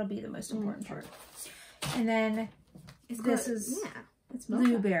toss. That'll be the most important part. And then this is it's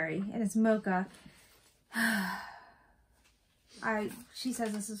Blueberry. And it's Mocha. She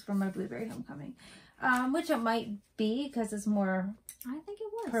says this is from my Blueberry Homecoming. Which it might be because it's more I think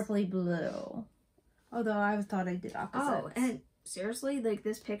it was purpley blue. Although I thought I did opposites. Oh, and seriously, like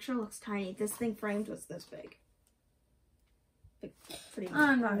this picture looks tiny. This thing framed was this big. Like, pretty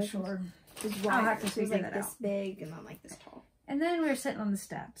I'm not sure. I'll have to figure that out. This big and not like this tall. And then we were sitting on the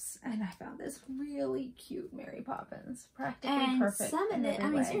steps, and I found this really cute Mary Poppins, practically perfect. Some of it, I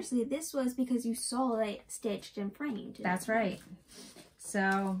mean, seriously, this was because you saw it stitched and framed. That's right.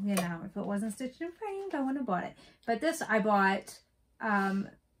 So, you know, if it wasn't stitched and framed, I wouldn't have bought it. But this I bought,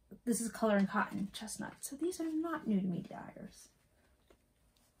 this is Color and Cotton Chestnut. So these are not new to me dyers.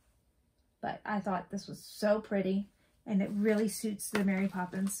 But I thought this was so pretty, and it really suits the Mary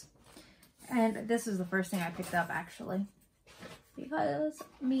Poppins. And this is the first thing I picked up, actually. Because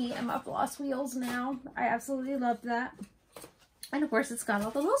me and my floss wheels now, I absolutely love that. And of course, it's got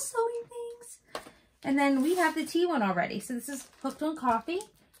all the little sewing things. And then we have the tea one already. So this is Hooked on Coffee,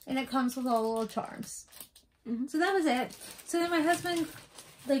 and it comes with all the little charms. So that was it. So then my husband,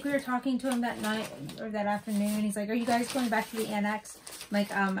 like we were talking to him that night or that afternoon, he's like, "Are you guys going back to the annex?" I'm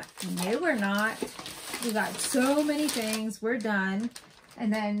like, no, we're not. We got so many things. We're done.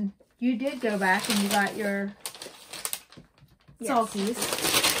 And then you did go back and you got your salties.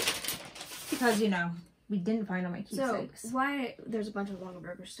 Because, you know, we didn't find all my keepsakes. So, why there's a bunch of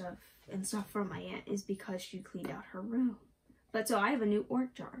Longaberger stuff and stuff from my aunt is because she cleaned out her room. But so I have a new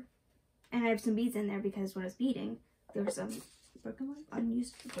orc jar. And I have some beads in there because when I was beading, there were some broken ones,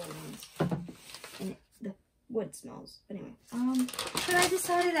 unusable ones. And the wood smells. But anyway. But I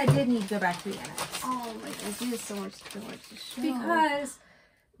decided I did need to go back to the annex. Oh my goodness, there's so much to show. Because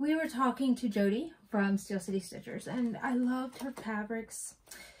we were talking to Jody from Steel City Stitchers, and I loved her fabrics.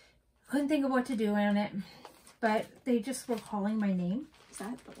 Couldn't think of what to do on it, but they just were calling my name. Is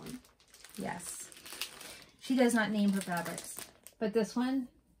that the one? Yes. She does not name her fabrics. But this one,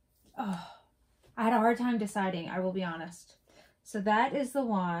 oh, I had a hard time deciding, I will be honest. So that is the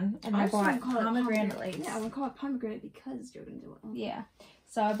one, and I bought pomegranate lace. Yeah, I would call it pomegranate because you're going to do it. Yeah.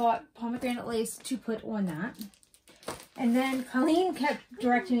 So I bought pomegranate lace to put on that. And then Colleen kept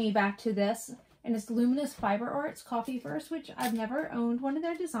directing me back to this, and it's Luminous Fiber Arts Coffee First, which I've never owned one of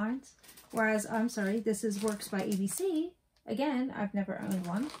their designs. Whereas, I'm sorry, this is Works by ABC. Again, I've never owned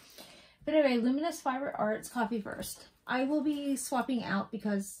one. But anyway, Luminous Fiber Arts Coffee First. I will be swapping out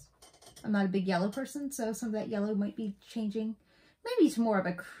because I'm not a big yellow person, so some of that yellow might be changing. Maybe it's more of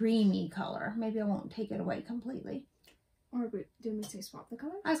a creamy color. Maybe I won't take it away completely. Or do you want me to say swap the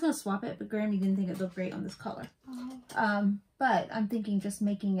color? I was going to swap it, but Grammy didn't think it looked great on this color. Oh. But I'm thinking just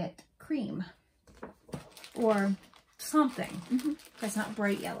making it cream. Or something. That's not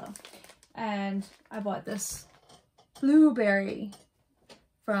bright yellow. And I bought this blueberry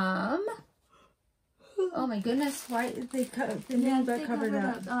from... Oh my goodness, why did they cut the name got covered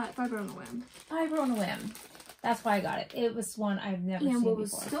up? Fiber on a Whim. Fiber on a Whim. That's why I got it. It was one I've never seen before. And what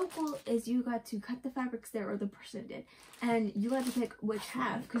was so cool is you got to cut the fabrics there, or the person did. And you had to pick which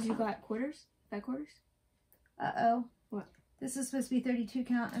half, because you got quarters, back quarters. Uh-oh. What? This is supposed to be 32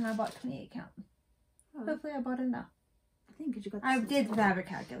 count, and I bought 28 count. Oh. Hopefully I bought enough. I think because you got. I did the fabric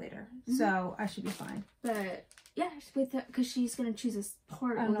calculator, so I should be fine. But yeah, with that, because she's gonna choose this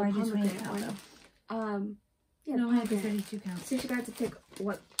part of the pomegranate one. Yeah, no, I did 32 count. So she got to pick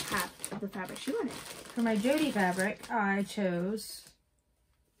what half of the fabric she wanted. For my Jody fabric, I chose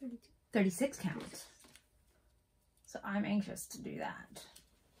 36 count. So I'm anxious to do that.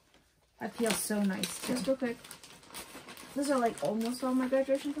 I feel so nice too. Just real quick. Those are like almost all my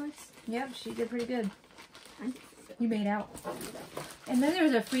graduation colors. Yep, she did pretty good. You made out. And then there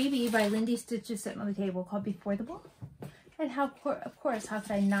was a freebie by Lindy Stitches sitting on the table called Before the Book. And how, of course, how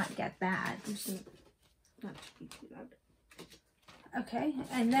could I not get that? Not to be too loud. Okay,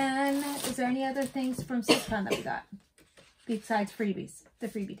 and then is there any other things from Stitchcon that we got besides freebies? The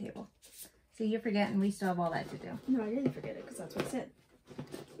freebie table. So you're forgetting we still have all that to do. No, I didn't forget it because that's what I said.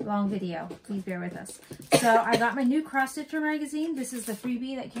 Long video. Please bear with us. So I got my new Cross Stitcher magazine. This is the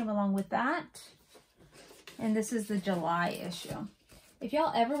freebie that came along with that. And this is the July issue. If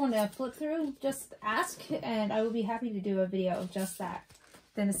y'all ever want to flip through, just ask and I will be happy to do a video of just that.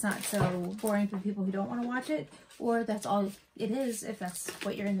 Then it's not so boring for people who don't want to watch it, or that's all it is if that's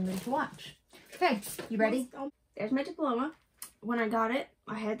what you're in the mood to watch. Okay, you ready? There's my diploma. When I got it,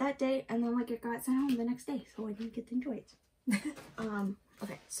 I had that day, and then like it got sent home the next day, so I didn't get to enjoy it.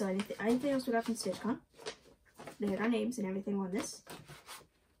 Okay, so anything else we got from Stitchcon? They had our names and everything on this.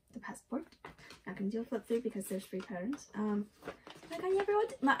 The passport. Not gonna do a flip through because there's 3 patterns. I got everyone,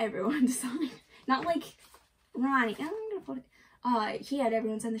 not everyone to sign. Not like Ronnie. I'm gonna put it. He had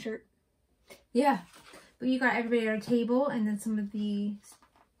everyone sign the shirt. Yeah, but you got everybody at our table, and then some of the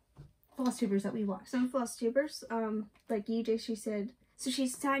Flosstubers that we watched. Some Flosstubers, like EJ, she said, so she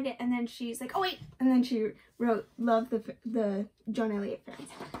signed it, and then she's like, oh wait, and then she wrote, love the John Elliott fans.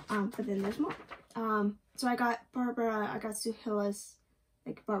 But then there's more. So I got Barbara, I got Suhila's,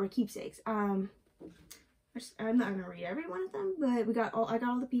 like Barbara keepsakes. I'm not gonna read every one of them, but I got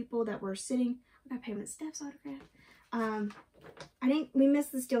all the people that were sitting. I got Payment Steph's autograph. We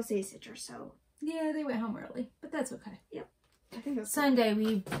missed the Steel City Stitcher, so. Yeah, they went home early, but that's okay. Yep. I think that's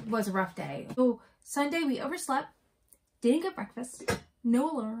Sunday was a rough day. So Sunday we overslept, didn't get breakfast,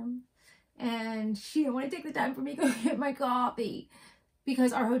 no alarm, and she didn't want to take the time for me to go get my coffee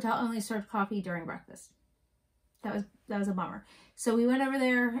because our hotel only served coffee during breakfast. That was a bummer. So we went over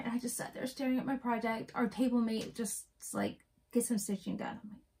there and I just sat there staring at my project. Our table mate just like, get some stitching done. I'm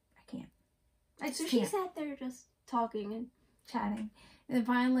like, I can't. So she sat there just talking and chatting. And then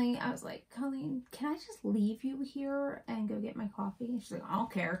finally I was like, Colleen, can I just leave you here and go get my coffee? And she's like, I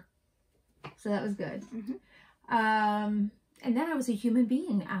don't care. So that was good. And then I was a human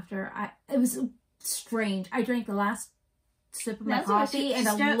being after it was strange. I drank the last sip of my coffee and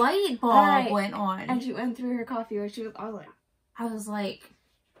a light bulb went on. And she went through her coffee where I was like,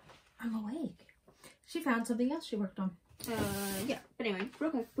 I'm awake. She found something else she worked on. Yeah. But anyway,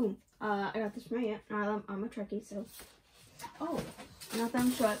 real quick, boom. I got this from my aunt. I'm a Trekkie, so. Oh, not that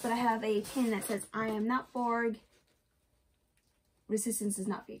I'm short, but I have a pin that says, I am not Borg. Resistance is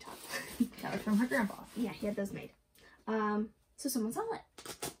not VTOP. That was from her grandpa. Yeah, he had those made. So someone saw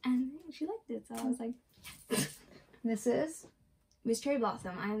it. And she liked it, so I was like, yes. This is Miss Cherry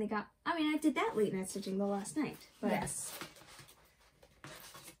Blossom. I did that late night stitching the last night. But yes.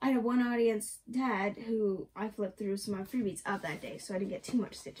 I had one audience dad who I flipped through some of my freebies of that day, so I didn't get too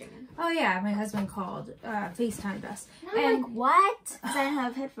much stitching in. Oh yeah, my husband called, FaceTimed us. And like, what? Because I didn't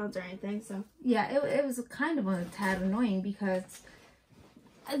have headphones or anything, so. Yeah, it was kind of a tad annoying because,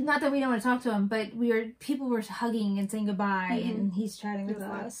 not that we don't want to talk to him, but people were hugging and saying goodbye, and he's chatting with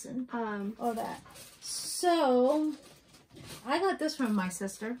us and all that. So, I got this from my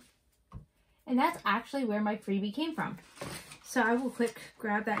sister, and that's actually where my freebie came from. So I will quick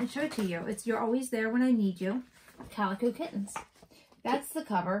grab that and show it to you. It's You're Always There When I Need You, Calico Kittens. That's the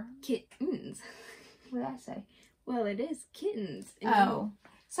cover. Kittens. What did I say? Well, it is kittens. Oh,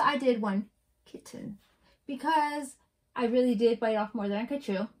 so I did one kitten because I really did bite off more than I could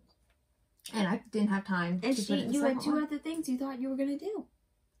chew, and I didn't have time. And you had 2 other things you thought you were gonna do.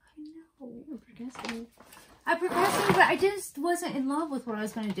 I know. You were procrastinating. I procrastinated, but I just wasn't in love with what I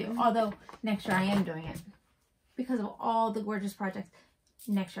was going to do. Although next year I am doing it because of all the gorgeous projects.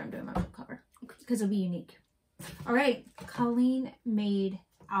 Next year I'm doing my book cover because it'll be unique. All right, Colleen made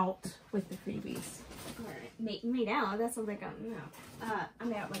out with the freebies. All right, made out. That sounds like I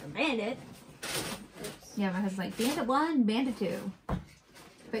made out like a bandit. Oops. Yeah, my husband's like bandit 1, bandit 2,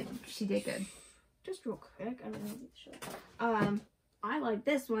 but she did good. Just real quick, I don't know. I like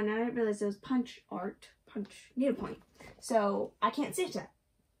this one. I didn't realize it was punch needlepoint. So I can't stitch that.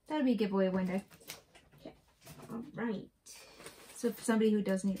 That'll be a giveaway one day. Okay. All right. So for somebody who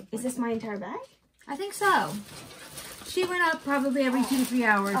does need a Is this my entire bag? I think so. She went up probably every 2 to 3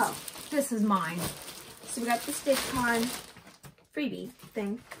 hours. Oh. This is mine. So we got the Stitchcon freebie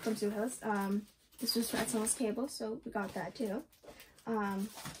thing from Sue House. This was for Someone's Cable, so we got that too.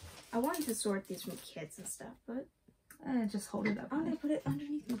 I wanted to sort these from kids and stuff, but Just hold it up. I'm gonna put it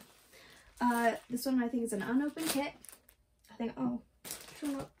underneath me. This one I think is an unopened kit. I think,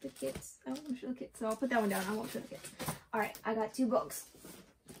 show up the kits. I want to show the kits, so I'll put that one down. I won't show the kits. Alright, I got 2 books.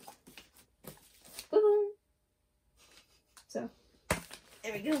 Boom! So,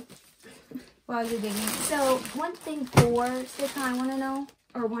 there we go. While you're digging. So, one thing for Stitchcon I want to know,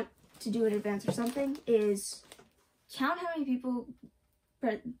 or want to do in advance or something, is count how many people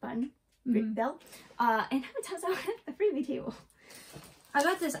press the button, bell, and how many times I went at the freebie table. I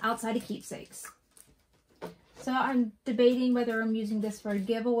got this outside of keepsakes. So I'm debating whether I'm using this for a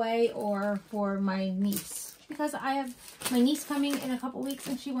giveaway or for my niece. Because I have my niece coming in a couple weeks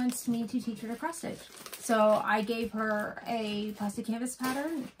and she wants me to teach her to cross stitch. So I gave her a plastic canvas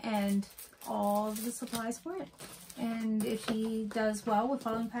pattern and all of the supplies for it. And if she does well with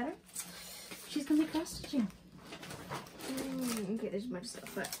following patterns, she's going to be cross stitching. Okay, there's a bunch of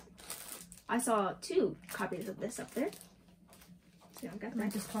stuff, but I saw 2 copies of this up there. So I got Am I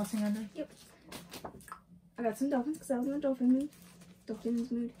that. just crossing under? Yep. I got some dolphins because I was in the dolphin mood. Dolphins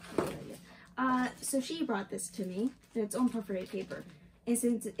mood. So she brought this to me, and it's on perforated paper. And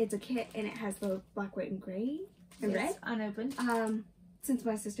since it's a kit and it has the black, white, and gray and red, unopened. since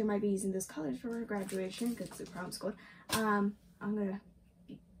my sister might be using those colors for her graduation because it's a prom school, I'm gonna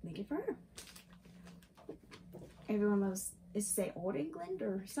make it for her. Everyone loves is to say Old England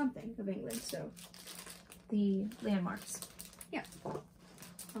or something of England, so The landmarks. yeah.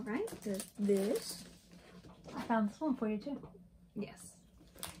 All right, there's this. I found this one for you too. Yes.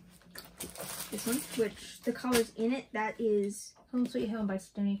 This one, which the colors in it, that is... Home Sweet Home by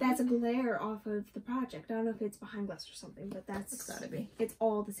Stony. That's a glare off of the project. I don't know if it's behind glass or something, but that's... It's gotta be. It's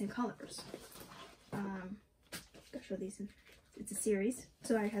all the same colors. Gotta show these. It's a series,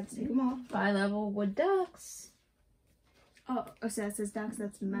 so I had to take them all. Bi-level wood ducks. Oh, so that says ducks,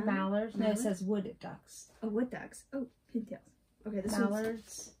 that's Mallards. No, it says wood ducks. Oh, wood ducks. Oh, pintails. Okay, this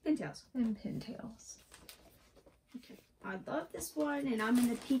Mallards one's pintails. and pintails. Okay. I love this one, and I'm in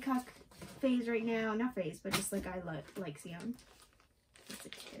the peacock phase right now. Not phase, but just like I like seeing. It's a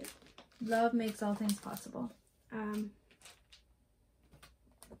kid. Love makes all things possible.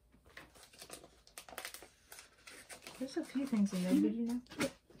 There's a few things in there, did you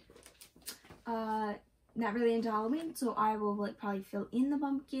know? Not really into Halloween, so I will like probably fill in the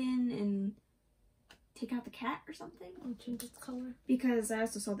pumpkin and take out the cat or something. I'll change its color. Because I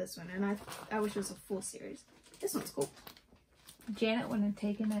also saw this one, and I wish it was a full series. This one's cool. Janet wouldn't have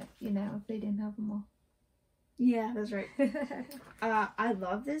taken it, you know, if they didn't have them all. Yeah, that's right. I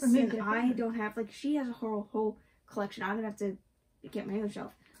love this, and I don't have, like, she has a whole collection. I'm gonna have to get my own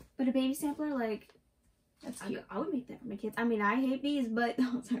shelf. But a baby sampler, like, That's cute. I would make that for my kids. I mean, I hate bees, but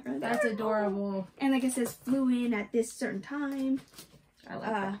That's adorable. And like it says, flew in at this certain time. I like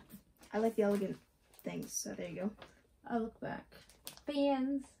that. I like the elegant things, so there you go. I look back.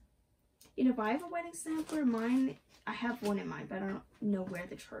 Fans. You know, if I have a wedding sampler, mine, I have one in mind, but I don't know where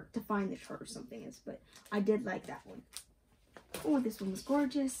the chart, to find the chart or something is, but I did like that one. Oh, this one was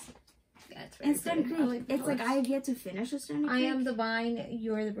gorgeous. Yeah, it's And Stone Creek, it's like I have yet to finish a Stone Creek. I am the vine,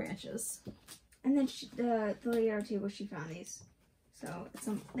 you're the branches. And then the lady at our table, she found these. So, it's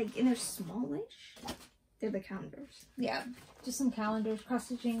some, like, and they're smallish. They're the calendars. Yeah, just some calendars,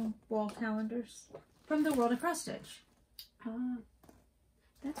 cross-stitching wall calendars from the World of Cross Stitch.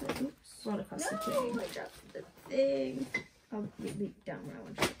 That's what, oops. World of Cross No, Stitching. I dropped the thing. I'll be down where I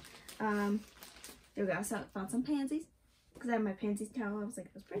want to. There we go. I found some pansies. Because I had my pansies towel. I was like,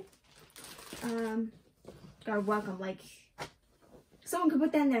 it was pretty. Got a welcome. Like, someone could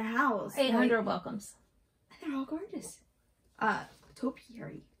put that in their house. 800 like, welcomes. they're all gorgeous.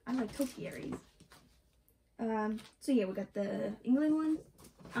 Topiary. I like topiaries. So yeah, we got the England one.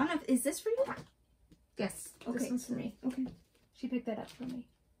 I don't know if, is this for you? Yes. Okay. This one's for me. Okay. She picked that up for me.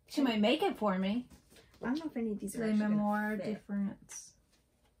 She might make it for me. I don't know if any of these are The actually gonna Memoir fit. Difference.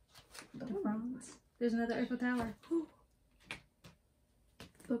 The France. There's another Eiffel Tower.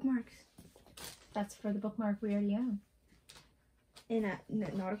 Bookmarks. That's for the bookmark we already own. In a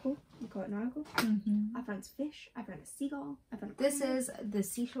nautical. You call it nautical? Mm-hmm. I found fish. I found a seagull. I found a This crane. is The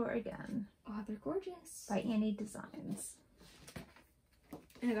Seashore Again Oh, they're gorgeous. by Annie Designs.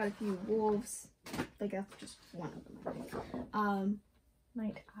 And I got a few wolves. Like that's just one of them, I think.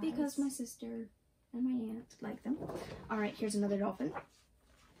 Night Eyes. Because my sister and my aunt like them. All right, here's another dolphin.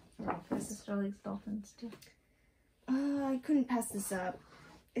 My sister likes dolphins too. I couldn't pass this up.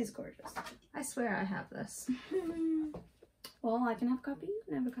 It's gorgeous. I swear I have this. Well, I can have a copy. You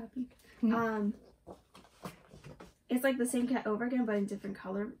can have a copy. Mm-hmm. It's like the same cat over again, but in different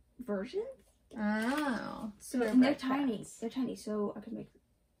color versions. Oh. So and they're tiny. They're tiny, so I could make.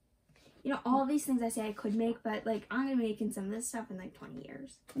 You know, all these things I say I could make, but like I'm gonna be making some of this stuff in like 20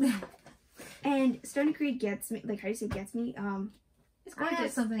 years. And Stony Creek gets me. Like how do you say gets me? It's gorgeous. I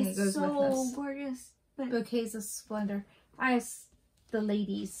have something that goes with this. So gorgeous. But Bouquets of Splendor. I have the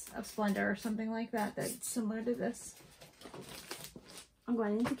Ladies of Splendor or something like that. That's similar to this. I'm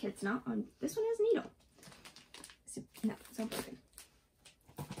going into kits now. This one has a needle. No, it's not broken.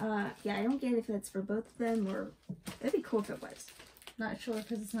 Yeah, I don't get if that's for both of them or that'd be cool if it was. Not sure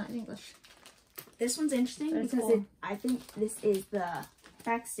because it's not in English. This one's interesting That's because cool. I think this is the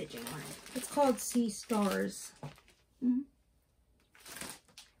back stitching one. It's called Sea Stars.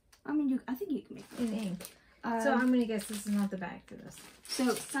 I mean, I think you can make it in ink. So I'm gonna guess this is not the back for this.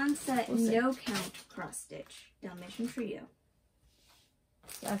 So Sunset We'll see. No Count Cross Stitch Dalmatian Trio.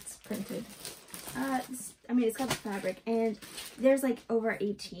 That's printed. I mean, it's got the fabric, and there's like over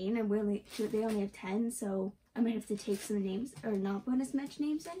 18, and they only have 10, so I might have to take some names or not put as much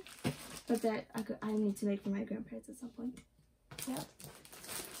names in. But that I need to make for my grandparents at some point. Yep.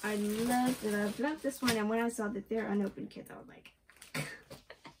 I love this one, and when I saw that they're unopened kits, I was like,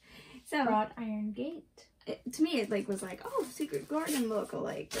 so Wrought Iron Gate. to me, it like was like, oh, Secret Garden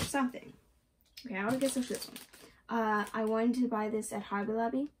look-alike or something. Okay, I would guess it's this one. I wanted to buy this at Hobby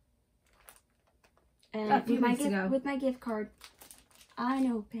Lobby. And with my gift card, I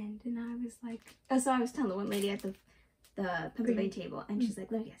opened and I was like, so I was telling the one lady at the Pennsylvania table, and she's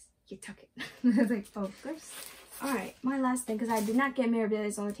like, look, yes, you took it. I was like, oh, of course. Alright, my last thing, because I did not get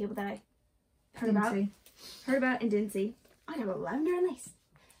Mirabilis on the table that I heard about and didn't see. I got a lavender and lace.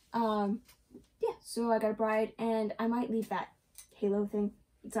 Yeah, so I got a bride, and I might leave that halo thing.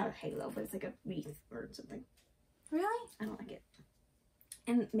 It's not a halo, but it's like a wreath or something. Really? I don't like it.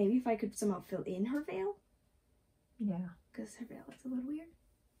 And maybe if I could somehow fill in her veil. Yeah. Because her veil is a little weird.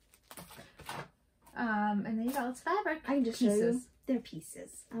 And then you got lots of fabric. I can just show you. They're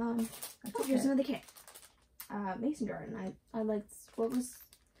pieces. Here's okay. another kit. Mason jar. And I liked, what was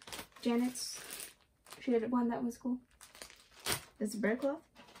Janet's? She had one that was cool. Is it breadcloth?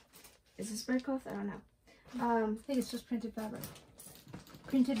 Is this breadcloth? I don't know. I think it's just printed fabric.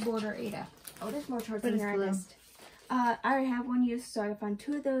 Printed border Ada. Oh, there's more charts But in it's here I blue. missed. I already have one used, so I found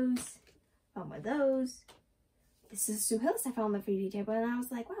 2 of those. Found one of those. This is Sue Hillis I found on the 3D table, and I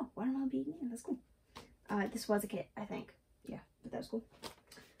was like, wow, watermelon bead, yeah, that's cool. This was a kit, I think. Yeah, but that was cool.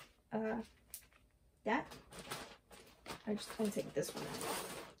 That. I'm gonna take this one out.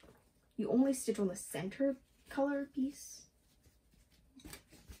 You only stitch on the center color piece.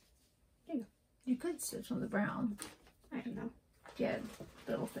 There you go. You could stitch on the brown. I don't know. Yeah,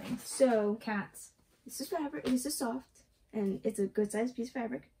 little things. So, Cats. this is fabric. This is soft, and it's a good sized piece of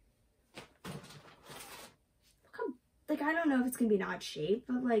fabric. Like, I don't know if it's gonna be an odd shape,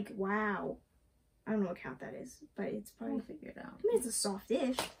 but like, wow. I don't know what count that is, but it's probably. We'll figure it out. I mean, it's a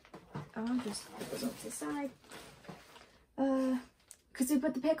soft-ish. I'll just put those off to the side. Because we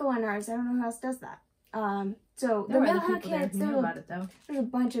put the pickle on ours. I don't know who else does that. So the Millhouse kits, there's a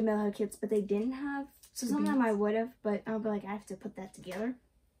bunch of Millhouse kits, but they didn't have. So some of them I would have, but I'll be like, I have to put that together.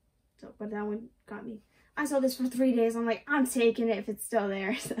 So, but that one got me. I saw this for 3 days. I'm like, I'm taking it if it's still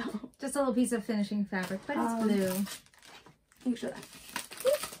there. So just a little piece of finishing fabric, but it's blue. Let me show that.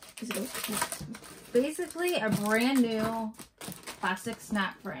 Is it those? Basically, a brand new plastic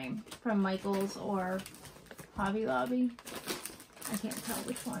snap frame from Michaels or Hobby Lobby. I can't tell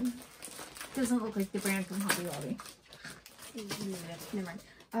which one. Doesn't look like the brand from Hobby Lobby. Never mind.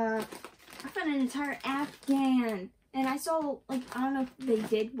 I found an entire Afghan, and I saw, like, I don't know if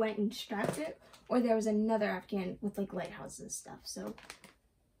they went and strapped it, or there was another Afghan with like lighthouses and stuff. So,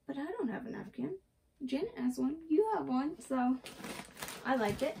 but I don't have an Afghan. Janet has one. You have one, so I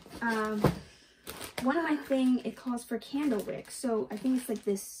liked it. One of my thing, it calls for candle wick, so I think it's like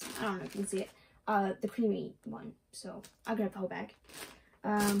this. I don't know if you can see it. The creamy one. So I'll grab the whole bag.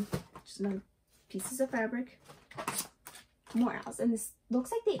 Just another pieces of fabric. More owls, and this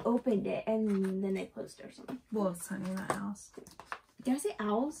looks like they opened it and then they closed it or something. Wolves hunting that house. Did I say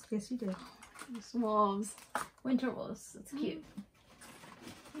owls? Yes, you did. Wolves. Winter wolves. It's cute.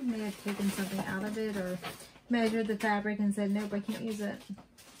 I may have taken something out of it or measured the fabric and said, nope, I can't use it.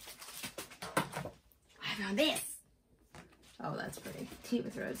 I found this. Oh, that's pretty. Tea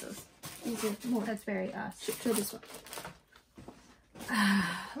with roses. More. That's very us. Show this one.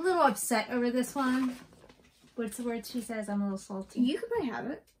 A little upset over this one. What's the word she says? I'm a little salty. You could probably have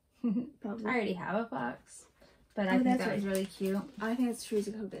it. Probably. I already have a box. But I think that was really cute. I think it's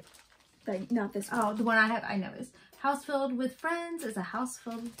Teresa Hobbit. But not this one. Oh, the one I have, I know is House Filled with Friends is a House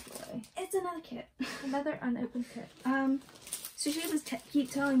Filled with Joy. It's another kit. Another unopened kit. So she was keep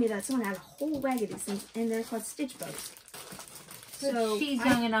telling me that someone had a whole bag of these things, and they're called stitch bows. So she's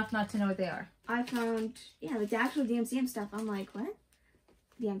young enough not to know what they are. I found, yeah, like the actual DMCM stuff. I'm like, what?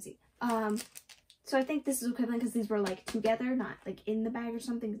 DMC. So I think this is equivalent because these were like together, not like in the bag or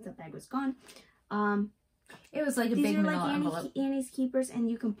something, because the bag was gone. It was like a big manila envelope. These are like Annie's Keepers, and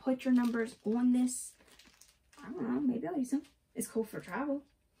you can put your numbers on this. I don't know, maybe I'll use them. It's cool for travel.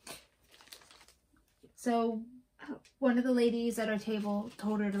 So one of the ladies at our table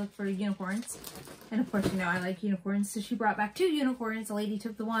told her to look for unicorns. And of course, you know, I like unicorns. So she brought back 2 unicorns. The lady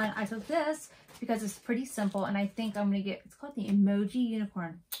took the one. I took this because it's pretty simple. And I think I'm going to get, it's called the Emoji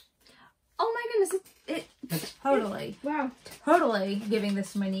Unicorn. Oh my goodness. Totally. Wow. Totally giving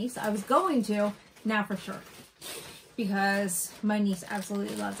this to my niece. I was going to, now for sure. Because my niece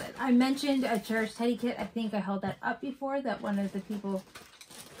absolutely loves it. I mentioned a Cherished Teddy Kit. I think I held that up before. That one of the people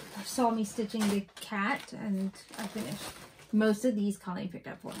saw me stitching the cat, and I finished. Most of these Colleen picked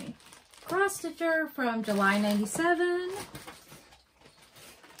up for me. Cross Stitcher from July 97,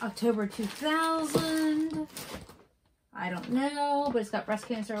 October 2000. I don't know, but it's got breast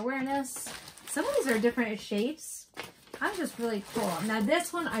cancer awareness. Some of these are different shapes. I'm just really cool. Now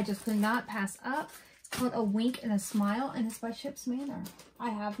this one I just could not pass up. It's called A Wink and a Smile, and it's by Ship's Manor.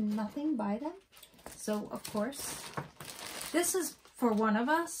 I have nothing by them, so of course this is for one of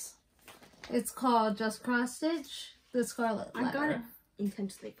us. It's called Just Cross Stitch, the Scarlet Letter. I got it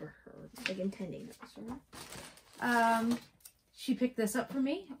intentionally for her, like intending it for her. She picked this up for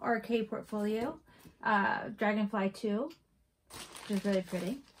me, RK Portfolio, Dragonfly 2, which is really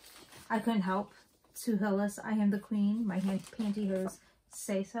pretty. I couldn't help. Sue Hillis, I Am the Queen, my pantyhose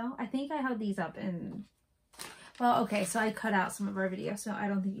say so. I think I held these up in, well, okay, so I cut out some of our videos, so I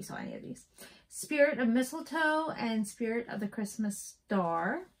don't think you saw any of these. Spirit of Mistletoe and Spirit of the Christmas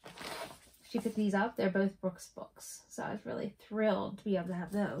Star. She picked these up. They're both Brooks books, so I was really thrilled to be able to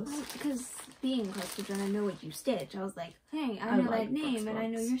have those. Well, because being a cross stitcher and I know what you stitch, I was like, hey, I know that name and I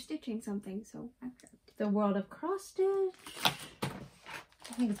know you're stitching something, so I grabbed The World of Cross Stitch.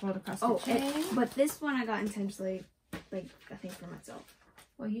 I think it's World of Cross Stitch. Oh, but this one I got intentionally, like, I think for myself.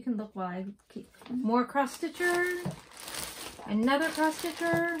 Well, you can look while I keep. More Cross Stitcher. Another Cross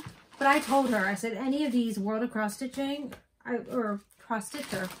Stitcher. But I told her, I said, any of these World of Cross Stitching, or Cross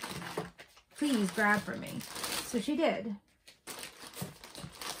Stitcher, please grab for me. So she did.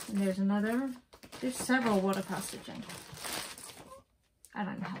 And there's another. There's several World of Cross Stitching. I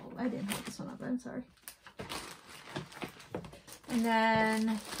don't know how. I didn't hold this one up. I'm sorry. And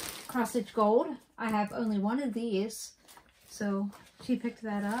then Cross Stitch Gold. I have only one of these. So she picked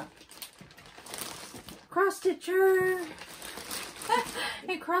that up. Cross Stitcher.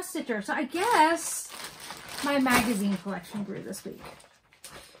 Hey, Cross Stitcher. So I guess my magazine collection grew this week.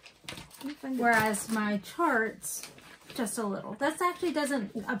 Whereas my charts, just a little. That actually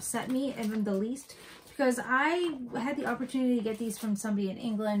doesn't upset me in the least, because I had the opportunity to get these from somebody in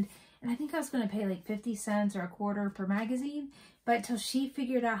England, and I think I was going to pay like 50 cents or a quarter per magazine, but until she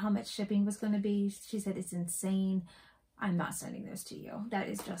figured out how much shipping was going to be, she said, it's insane. I'm not sending those to you. That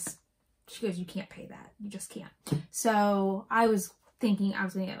is just, she goes, you can't pay that. You just can't. So I was thinking I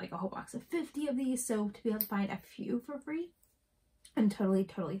was going to get like a whole box of 50 of these, so to be able to find a few for free, I'm totally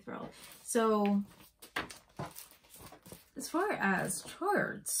thrilled. So as far as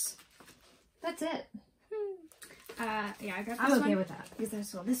charts, that's it. Yeah, I got this I'm okay with that. Because I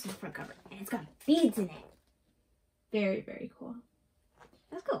saw this is the front cover, and it's got beads in it. Very, very cool.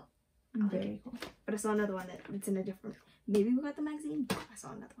 That's cool. Very cool. But I saw another one that's in a different, maybe we got the magazine. I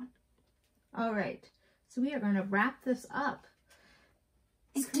saw another one. All right. So we are going to wrap this up.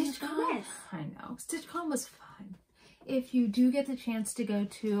 Stitchcon. I know. Stitchcon was fun. If you do get the chance to go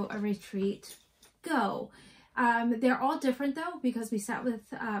to a retreat, go. They're all different though, because we sat with,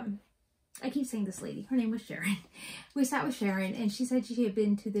 I keep saying this lady, her name was Sharon. We sat with Sharon, and she said she had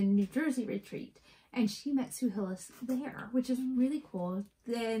been to the New Jersey retreat, and she met Sue Hillis there, which is really cool.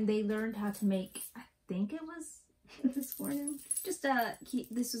 Then they learned how to make, I think it was this morning. Just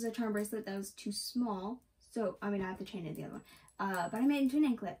this was a charm bracelet that was too small, so I mean I have to chain it the other one. But I made it into an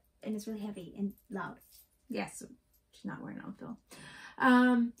anklet, and it's really heavy and loud. Yes, she's not wearing it on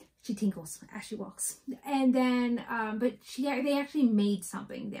film. She tinkles as she walks. And then, but they actually made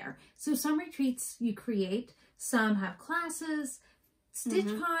something there. So some retreats you create, some have classes.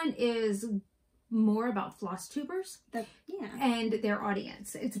 Stitchcon is more about Flosstubers and their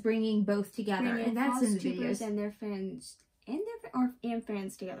audience. It's bringing both together, and that's in the videos. And their friends and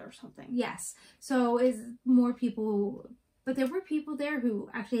fans together or something. Yes. So is more people, but there were people there who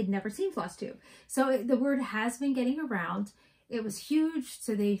actually had never seen Flosstube. So the word has been getting around. It was huge.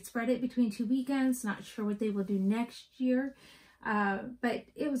 So they spread it between 2 weekends. Not sure what they will do next year. But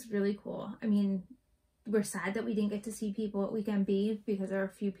it was really cool. I mean, we're sad that we didn't get to see people at Weekend B because there are a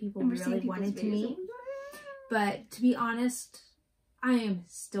few people we really wanted to meet. But to be honest, I am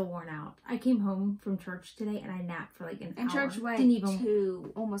still worn out. I came home from church today and I napped for like an hour. And church went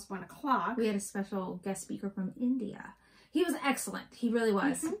to almost 1 o'clock. We had a special guest speaker from India. He was excellent. He really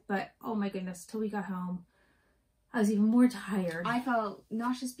was. But oh my goodness, till we got home, I was even more tired. I felt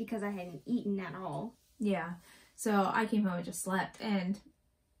nauseous because I hadn't eaten at all. Yeah. So I came home and just slept. And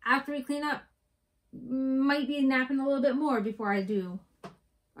after we clean up, might be napping a little bit more before I do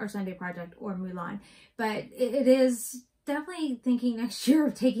our Sunday project or Mulan. But it is definitely thinking next year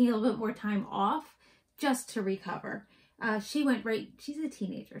of taking a little bit more time off just to recover. She's a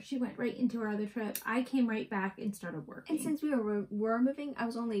teenager. She went right into her other trip. I came right back and started working. And since we were moving, I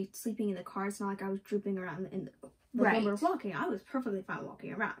was only sleeping in the car. It's not like I was drooping around in the right. When we were walking, I was perfectly fine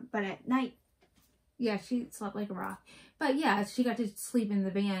walking around. But at night, yeah, she slept like a rock. But yeah, she got to sleep in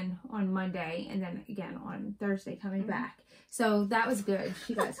the van on Monday and then again on Thursday coming back. So that was good.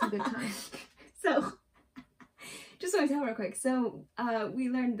 She got some good time. So, just want to tell real quick. So, we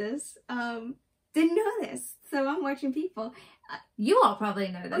learned this. Didn't know this. So, I'm watching people. You all probably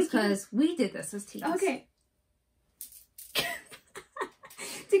know this because we did this as teens. Okay.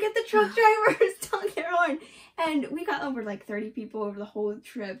 To get the truck drivers to honk their horn. And we got over like 30 people over the whole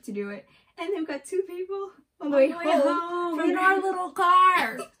trip to do it. And then we got 2 people on the way home in our little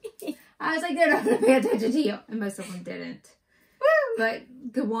car. I was like, they're not going to pay attention to you. And most of them didn't. Woo! But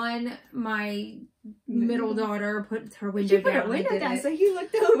the one, my middle daughter put her window down. She put her window down, so he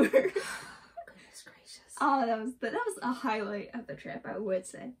looked over. Goodness gracious. Oh, that was a highlight of the trip, I would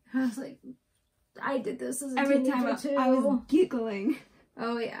say. I was like, I did this as a every time I was giggling.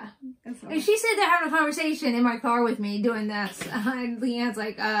 Oh, yeah. And she said they're having a conversation in my car with me doing this. And Leanne's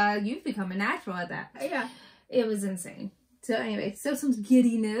like, you've become a natural at that. Yeah. It was insane. So anyway, so some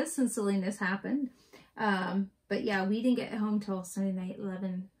giddiness and silliness happened. But yeah, we didn't get home till Sunday night,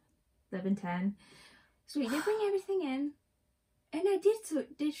 11:10. So we did bring everything in. And I did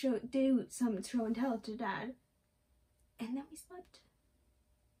do some show and tell to Dad. And then we slept.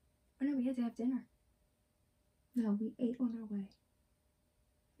 Oh no, we had to have dinner. No, we ate on our way.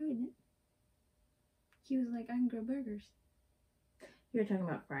 No, we didn't. He was like, I can grill burgers. You were talking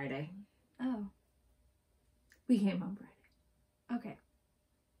about Friday. Oh. We came home Friday. Okay.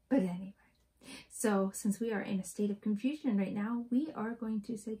 But anyway. So, since we are in a state of confusion right now, we are going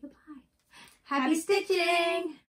to say goodbye. Happy stitching!